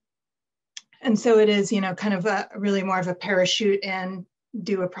 And so it is, kind of really more of a parachute in,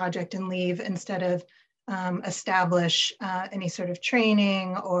 do a project and leave, instead of establish any sort of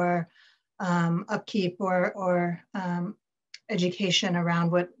training or upkeep or education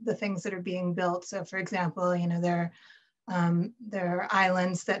around what the things that are being built. So for example, there are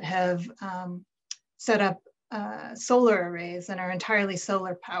islands that have set up solar arrays and are entirely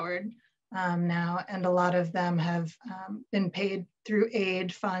solar powered now, and a lot of them have been paid through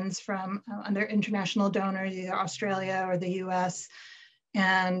aid funds from under international donors, either Australia or the US,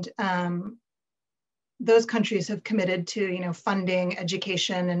 and those countries have committed to funding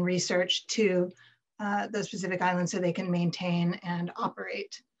education and research to those Pacific Islands so they can maintain and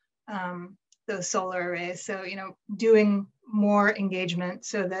operate those solar arrays. So doing more engagement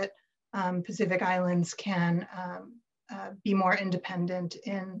so that Pacific Islands can be more independent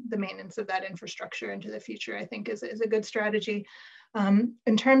in the maintenance of that infrastructure into the future, I think is a good strategy.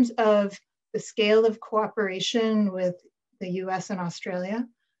 In terms of the scale of cooperation with the US and Australia,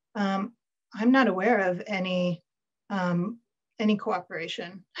 I'm not aware of any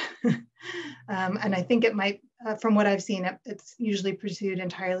cooperation. And I think it might, from what I've seen, it's usually pursued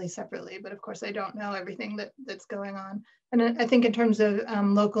entirely separately, but of course I don't know everything that's going on. And I think in terms of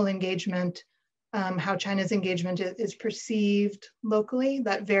local engagement, how China's engagement is perceived locally,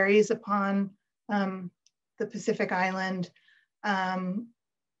 that varies upon the Pacific Island.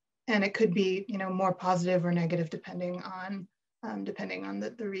 and it could be, more positive or negative depending on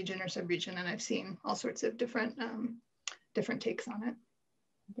the region or subregion. And I've seen all sorts of different takes on it.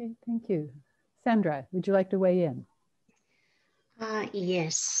 Okay, thank you. Sandra, would you like to weigh in?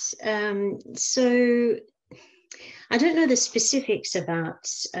 Yes. So I don't know the specifics about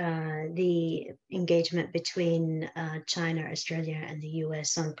the engagement between China, Australia, and the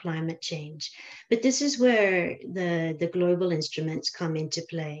US on climate change, but this is where the global instruments come into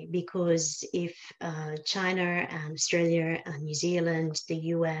play, because if China and Australia and New Zealand, the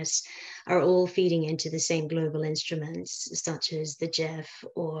US are all feeding into the same global instruments, such as the GEF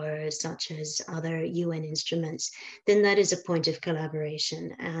or such as other UN instruments, then that is a point of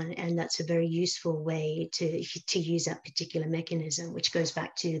collaboration, and that's a very useful way to use that particular mechanism, which goes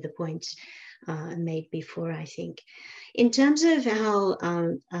back to the point made before, I think. In terms of how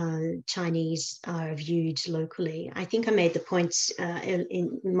Chinese are viewed locally, I think I made the point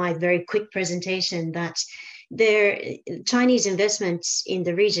in my very quick presentation that Chinese investment in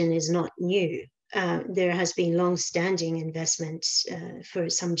the region is not new. There has been long-standing investment for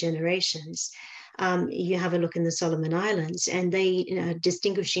some generations. You have a look in the Solomon Islands, and they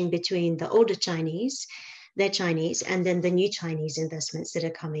distinguishing between the older Chinese, they're Chinese, and then the new Chinese investments that are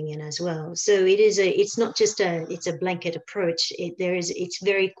coming in as well. So it's not just it's a blanket approach. It's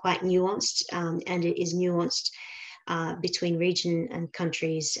very quite nuanced, and it is nuanced between region and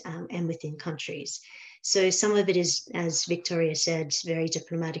countries and within countries. So some of it is, as Victoria said, very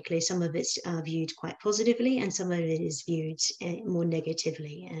diplomatically, some of it's viewed quite positively, and some of it is viewed more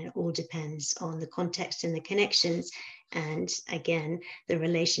negatively. And it all depends on the context and the connections, and again, the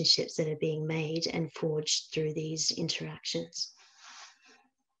relationships that are being made and forged through these interactions.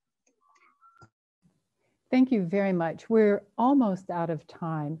 Thank you very much. We're almost out of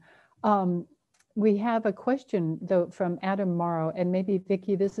time. We have a question, though, from Adam Morrow, and maybe,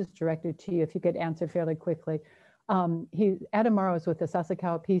 Vicki, this is directed to you, if you could answer fairly quickly. Adam Morrow is with the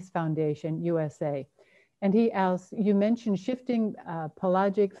Sasakawa Peace Foundation, USA, and he asks, you mentioned shifting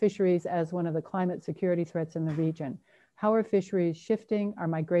pelagic fisheries as one of the climate security threats in the region. How are fisheries shifting? Are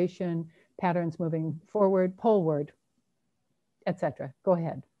migration patterns moving forward, poleward, etc.? Go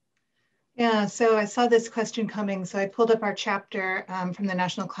ahead. Yeah, so I saw this question coming, so I pulled up our chapter from the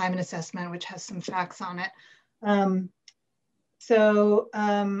National Climate Assessment, which has some facts on it.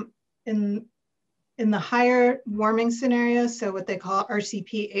 In the higher warming scenario, so what they call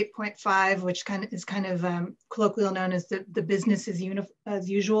RCP 8.5, which is kind of colloquially known as the business as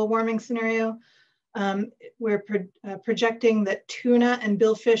usual warming scenario, we're projecting that tuna and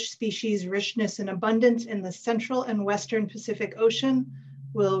billfish species richness and abundance in the central and western Pacific Ocean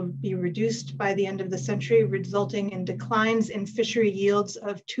will be reduced by the end of the century, resulting in declines in fishery yields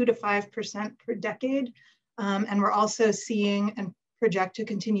of 2 to 5% per decade. And we're also seeing and project to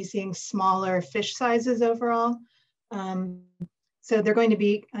continue seeing smaller fish sizes overall. So they're going to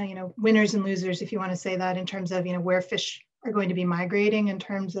be, winners and losers, if you want to say that, in terms of, where fish are going to be migrating in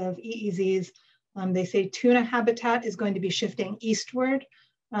terms of EEZs. They say tuna habitat is going to be shifting eastward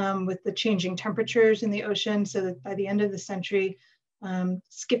with the changing temperatures in the ocean, so that by the end of the century,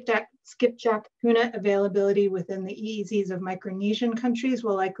 skipjack tuna availability within the EEZs of Micronesian countries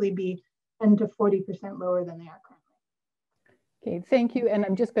will likely be 10 to 40% lower than they are currently. Okay, thank you. And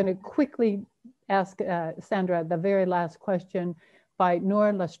I'm just going to quickly ask Sandra the very last question by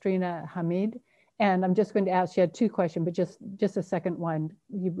Noor Lastrina Hamid. And I'm just going to ask, she had two questions, but just a second one,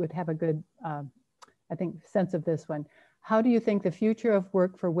 you would have a good, I think, sense of this one. How do you think the future of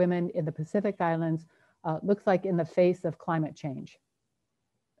work for women in the Pacific Islands looks like in the face of climate change?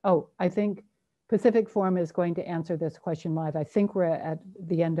 Oh, I think Pacific Forum is going to answer this question live. I think we're at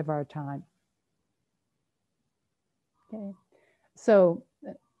the end of our time. Okay, so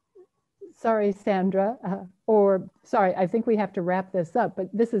sorry, Sandra, sorry, I think we have to wrap this up, but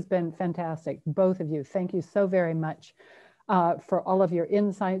this has been fantastic, both of you. Thank you so very much for all of your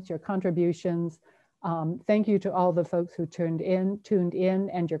insights, your contributions. Thank you to all the folks who tuned in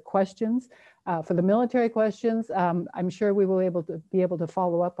and your questions. For the military questions, I'm sure we will be able to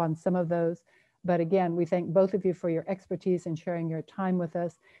follow up on some of those. But again, we thank both of you for your expertise and sharing your time with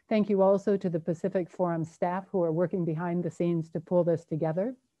us. Thank you also to the Pacific Forum staff who are working behind the scenes to pull this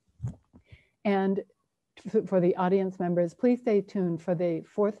together. And for the audience members, please stay tuned for the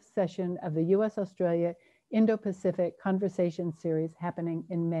 4th session of the US-Australia Indo-Pacific Conversation Series happening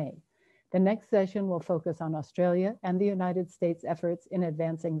in May. The next session will focus on Australia and the United States' efforts in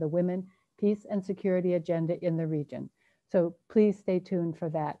advancing the women, peace and security agenda in the region. So please stay tuned for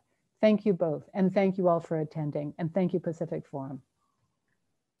that. Thank you both, and thank you all for attending, and thank you, Pacific Forum.